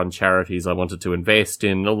 black-run charities I wanted to invest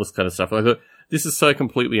in, all this kind of stuff. And I thought, this is so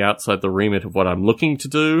completely outside the remit of what I'm looking to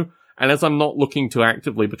do. And as I'm not looking to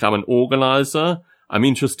actively become an organizer, I'm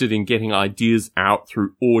interested in getting ideas out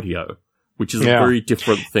through audio, which is a very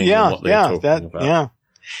different thing than what they're talking about.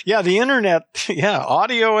 Yeah, the internet,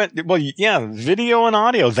 audio, video and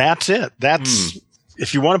audio, that's it.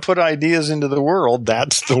 if you want to put ideas into the world,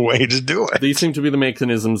 that's the way to do it. These seem to be the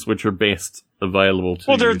mechanisms which are best available to you.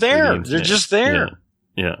 Well, they're there. The they're just there.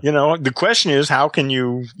 Yeah. The question is, how can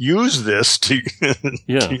you use this to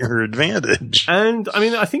your advantage? And, I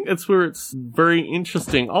mean, I think that's where it's very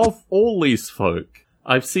interesting. Of all these folk,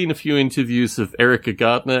 I've seen a few interviews of Erica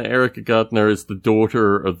Gardner. Erica Gardner is the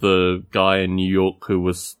daughter of the guy in New York who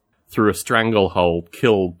was, through a stranglehold,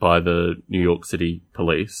 killed by the New York City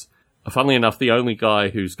police. Funnily enough, the only guy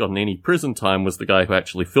who's gotten any prison time was the guy who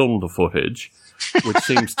actually filmed the footage, which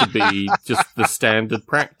seems to be just the standard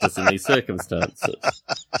practice in these circumstances.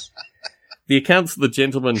 The accounts of the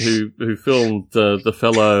gentleman who filmed the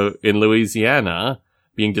fellow in Louisiana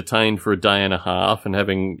being detained for a day and a half and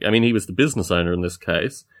he was the business owner in this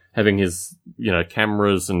case, having his,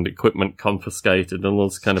 cameras and equipment confiscated and all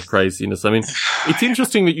this kind of craziness. I mean, it's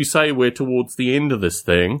interesting that you say we're towards the end of this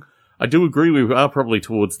thing. I do agree we are probably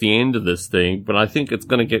towards the end of this thing, but I think it's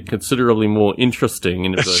going to get considerably more interesting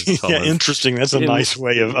in inverted commas. Yeah, interesting. That's a nice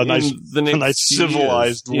way of a nice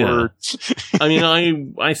civilized word. I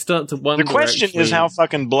mean, I start to wonder. The question is, how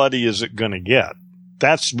fucking bloody is it going to get?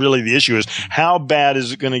 That's really the issue: is how bad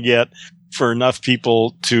is it going to get for enough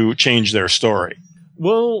people to change their story?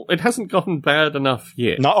 Well, it hasn't gotten bad enough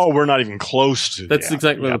yet. No, we're not even close to. That's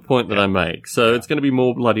exactly the point that I make. So it's going to be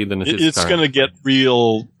more bloody than it is. It's going to get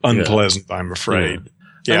real unpleasant, I'm afraid.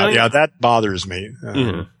 Yeah, that bothers me.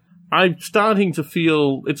 I'm starting to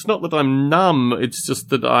feel, it's not that I'm numb, it's just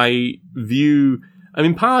that I view,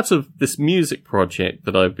 part of this music project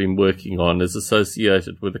that I've been working on is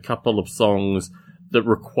associated with a couple of songs that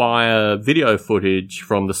require video footage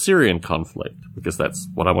from the Syrian conflict, because that's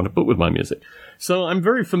what I want to put with my music. So I'm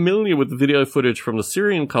very familiar with the video footage from the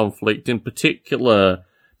Syrian conflict, in particular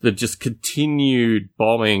the just continued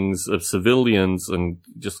bombings of civilians and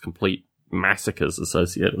just complete massacres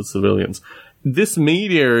associated with civilians. This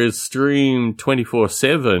media is streamed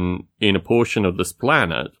 24/7 in a portion of this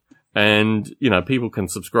planet. And, people can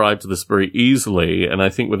subscribe to this very easily. And I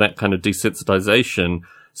think with that kind of desensitization,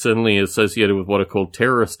 certainly associated with what are called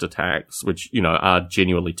terrorist attacks, which, are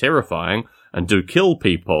genuinely terrifying and do kill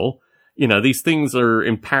people, these things are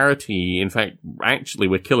in parity. In fact, actually,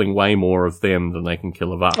 we're killing way more of them than they can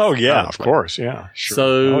kill of us. Oh, yeah, of course. Yeah. Sure.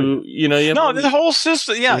 So, the whole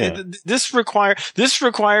system. Yeah. This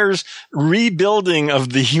requires rebuilding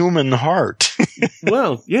of the human heart.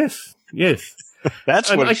 Well, yes.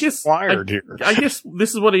 That's what is required here. I guess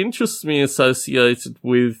this is what interests me associated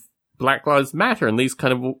with Black Lives Matter and these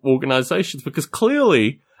kind of organizations, because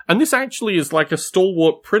clearly, and this actually is like a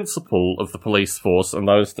stalwart principle of the police force and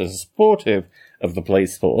those that are supportive of the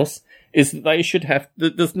police force, is that they should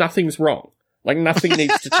there's nothing's wrong. Like, nothing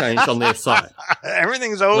needs to change on their side.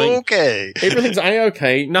 Everything's okay. Everything's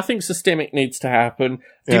A-okay. Nothing systemic needs to happen.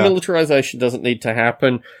 Demilitarization doesn't need to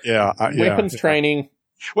happen. Weapons training.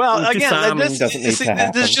 Well, again,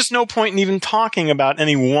 there's just no point in even talking about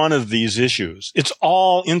any one of these issues. It's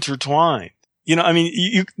all intertwined.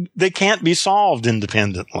 They can't be solved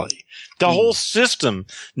independently. The whole system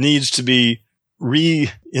needs to be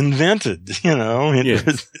reinvented,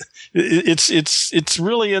 Yes. It's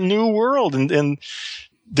really a new world, and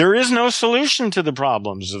there is no solution to the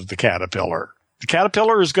problems of the caterpillar. The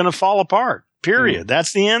caterpillar is going to fall apart. Period.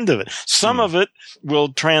 That's the end of it. Some of it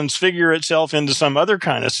will transfigure itself into some other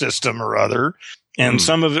kind of system or other, and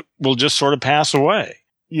some of it will just sort of pass away.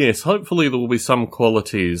 Yes, hopefully there will be some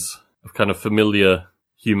qualities of kind of familiar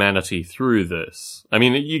humanity through this.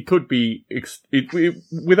 It could be,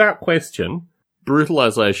 without question,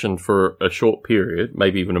 brutalization for a short period,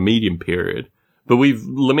 maybe even a medium period, but we've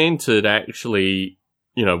lamented actually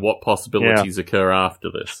what possibilities occur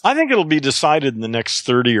after this. I think it'll be decided in the next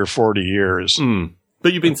 30 or 40 years.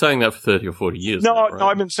 But you've been saying that for 30 or 40 years. No, right? No,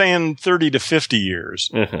 I've been saying 30 to 50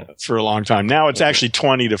 years for a long time. Now it's actually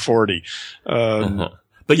 20 to 40.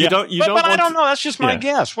 But you don't. But I don't know. That's just my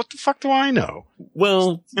guess. What the fuck do I know?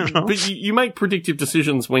 Well, but you make predictive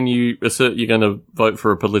decisions when you assert you're going to vote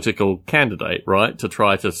for a political candidate, right? To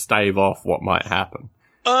try to stave off what might happen.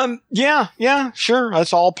 Yeah, sure.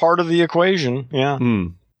 That's all part of the equation. Yeah.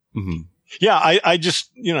 Mm-hmm. Yeah, I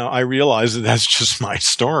just, I realize that that's just my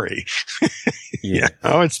story. Yeah.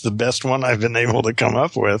 It's the best one I've been able to come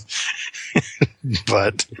up with.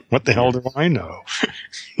 But what the hell do I know?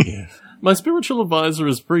 Yeah. My spiritual advisor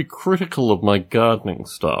is very critical of my gardening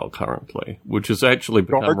style currently, which has actually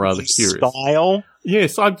become rather curious. Style?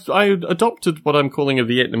 Yes, I adopted what I'm calling a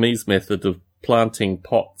Vietnamese method of planting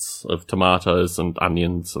pots of tomatoes and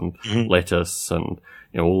onions and lettuce and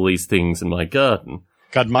all these things in my garden.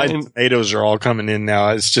 God, my tomatoes are all coming in now.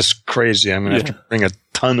 It's just crazy. I'm going to have to bring a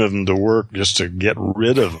ton of them to work just to get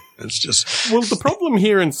rid of them. It's just... Well, the problem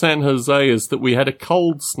here in San Jose is that we had a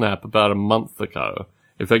cold snap about a month ago.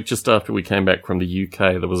 In fact, just after we came back from the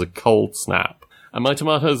UK, there was a cold snap. And my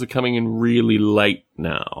tomatoes are coming in really late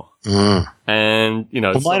now. And, you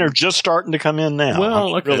know... Well, mine are just starting to come in now.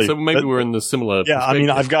 Well, okay, really, so maybe we're in the similar... Yeah, I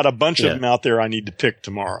mean, I've got a bunch of them out there I need to pick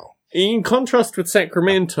tomorrow. In contrast with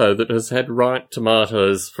Sacramento, that has had ripe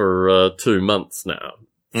tomatoes for 2 months now.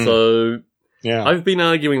 So... Yeah. I've been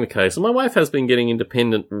arguing the case, and my wife has been getting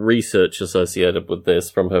independent research associated with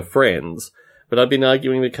this from her friends, but I've been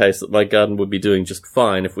arguing the case that my garden would be doing just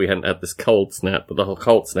fine if we hadn't had this cold snap, but the whole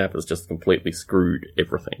cold snap has just completely screwed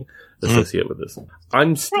everything associated with this.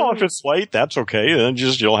 Well, if it's late, that's okay. Then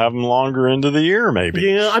you'll have them longer into the year, maybe.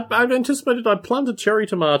 Yeah, I've anticipated I planted cherry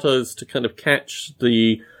tomatoes to kind of catch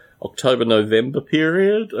the October-November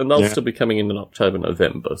period, and they'll still be coming in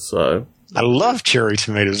October-November, so... I love cherry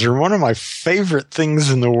tomatoes. They're one of my favorite things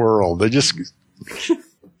in the world. They just,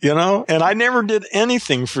 you know, and I never did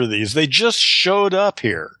anything for these. They just showed up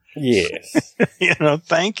here. Yes. You know,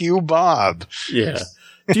 thank you, Bob. Yeah.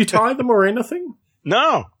 Do you tie them or anything?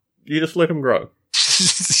 No. You just let them grow?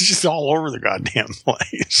 It's just all over the goddamn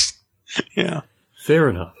place. Yeah. Fair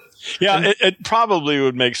enough. Yeah, it probably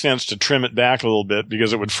would make sense to trim it back a little bit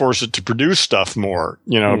because it would force it to produce stuff more,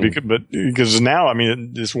 you know, because now, I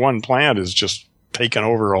mean, this one plant is just taken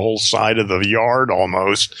over a whole side of the yard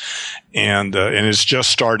almost, and it's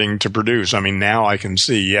just starting to produce. I mean, now I can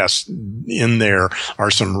see, yes, in there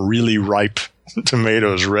are some really ripe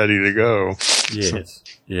tomatoes ready to go. Yes.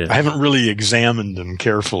 Yeah. I haven't really examined them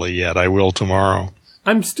carefully yet. I will tomorrow.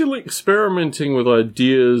 I'm still experimenting with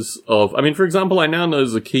ideas of... I mean, for example, I now know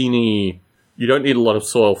zucchini... You don't need a lot of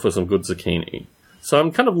soil for some good zucchini. So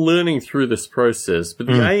I'm kind of learning through this process. But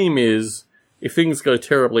the aim is, if things go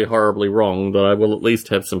terribly, horribly wrong, that I will at least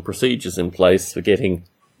have some procedures in place for getting...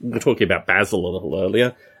 We were talking about basil a little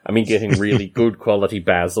earlier. I mean, getting really good quality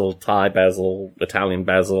basil, Thai basil, Italian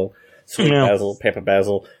basil, sweet basil, pepper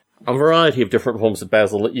basil. A variety of different forms of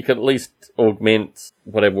basil that you can at least augment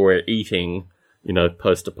whatever we're eating... You know,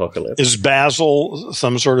 post-apocalypse. Is basil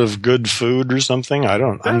some sort of good food or something?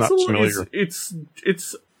 I'm not familiar. It's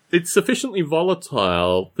sufficiently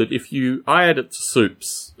volatile that I add it to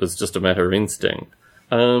soups as just a matter of instinct.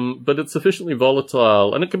 But it's sufficiently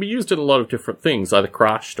volatile, and it can be used in a lot of different things, either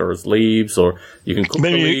crushed or as leaves, or you can cook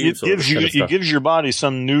the leaves. It gives your body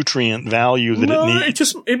some nutrient value that it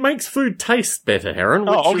needs. It makes food taste better, Heron.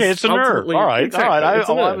 Oh, okay, it's a nerve. All right, exactly,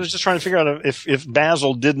 all right. I was just trying to figure out if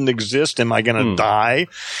basil didn't exist, am I going to die?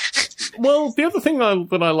 Well, the other thing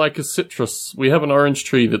that I like is citrus. We have an orange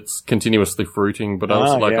tree that's continuously fruiting, but I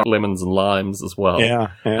also like lemons and limes as well. Yeah.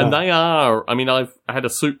 And they are, I mean, I had a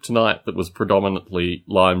soup tonight that was predominantly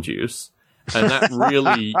lime juice, and that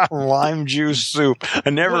really... Lime juice soup. I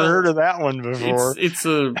never heard of that one before. It's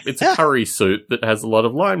a curry soup that has a lot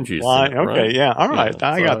of lime juice in it, right? Okay, yeah. All right.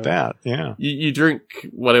 Yeah, I got that, yeah. You drink,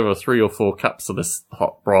 3 or 4 cups of this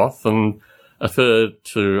hot broth, and a third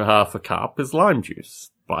to half a cup is lime juice.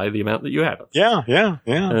 By the amount that you have it. Yeah.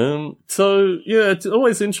 So, it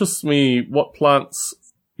always interests me what plants,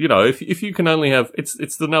 if you can only have,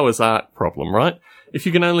 it's the Noah's Ark problem, right? If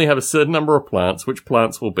you can only have a certain number of plants, which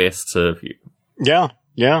plants will best serve you? Yeah.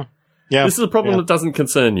 This is a problem that doesn't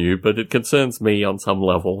concern you, but it concerns me on some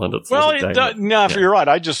level, and it's... Well, you're right.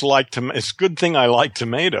 I just like it's a good thing I like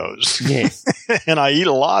tomatoes. Yes. And I eat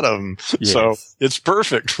a lot of them. Yes. So it's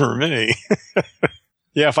perfect for me.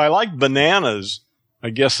 Yeah, if I like bananas... I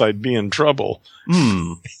guess I'd be in trouble.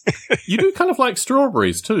 You do kind of like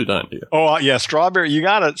strawberries too, don't you? Oh, yeah, strawberry. You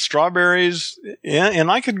got it. Strawberries. Yeah, and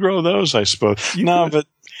I could grow those, I suppose. But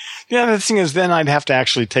the thing is, then I'd have to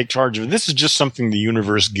actually take charge of it. This is just something the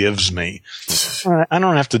universe gives me. I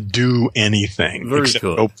don't have to do anything except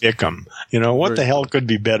go pick them. What the hell could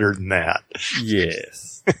be better than that? Yes.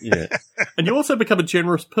 Yeah. And you also become a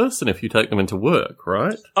generous person if you take them into work,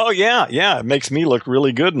 right? Oh, yeah. It makes me look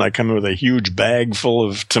really good, and I come in with a huge bag full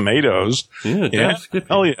of tomatoes. Yeah, damn Skippy.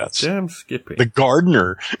 Oh, yes. Damn Skippy. The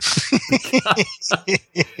gardener.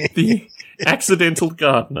 The accidental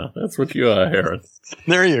gardener. That's what you are, Heron.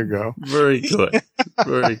 There you go. Very good.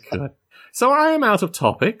 Very good. So I am out of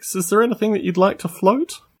topics. Is there anything that you'd like to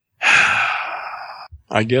float?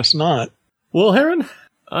 I guess not. Well, Heron...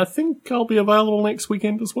 I think I'll be available next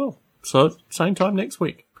weekend as well. So, same time next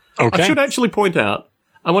week. Okay. I should actually point out,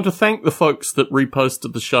 I want to thank the folks that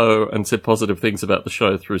reposted the show and said positive things about the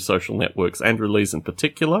show through social networks, Andrew Lees in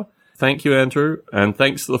particular. Thank you, Andrew. And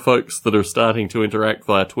thanks to the folks that are starting to interact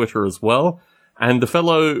via Twitter as well. And the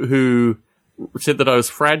fellow who said that I was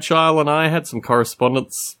fragile and I had some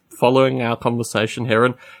correspondence following our conversation,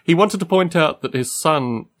 Heron. He wanted to point out that his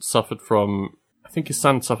son suffered from, I think his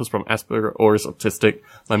son suffers from Asperger or is autistic.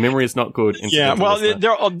 My memory is not good. Yeah,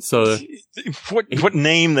 well, so what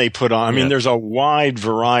name they put on? I mean, there's a wide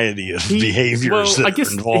variety of behaviors that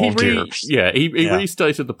are involved here. Yeah, he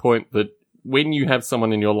restated the point that when you have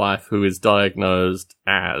someone in your life who is diagnosed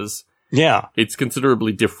as, it's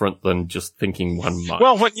considerably different than just thinking one might.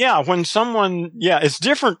 Well, when someone, it's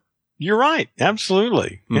different. You're right.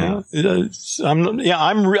 Absolutely. I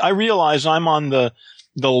realize I'm on the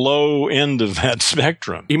low end of that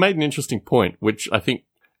spectrum. He made an interesting point, which I think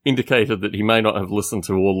indicated that he may not have listened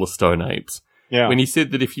to all the Stone Apes. Yeah. When he said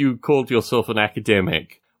that if you called yourself an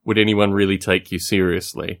academic, would anyone really take you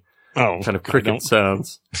seriously? Oh, kind of cricket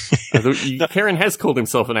sounds. Heron has called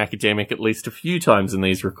himself an academic at least a few times in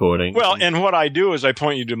these recordings. Well, and what I do is I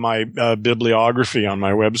point you to my bibliography on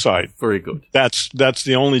my website. Very good. That's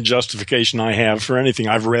the only justification I have for anything.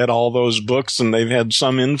 I've read all those books, and they've had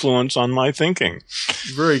some influence on my thinking.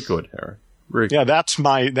 Very good, Heron. Very good. Yeah, that's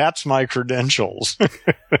my credentials.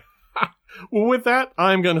 Well, with that,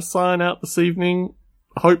 I'm going to sign out this evening.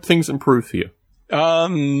 Hope things improve for you.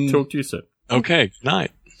 Talk to you soon. Okay. Good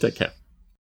night. Take care.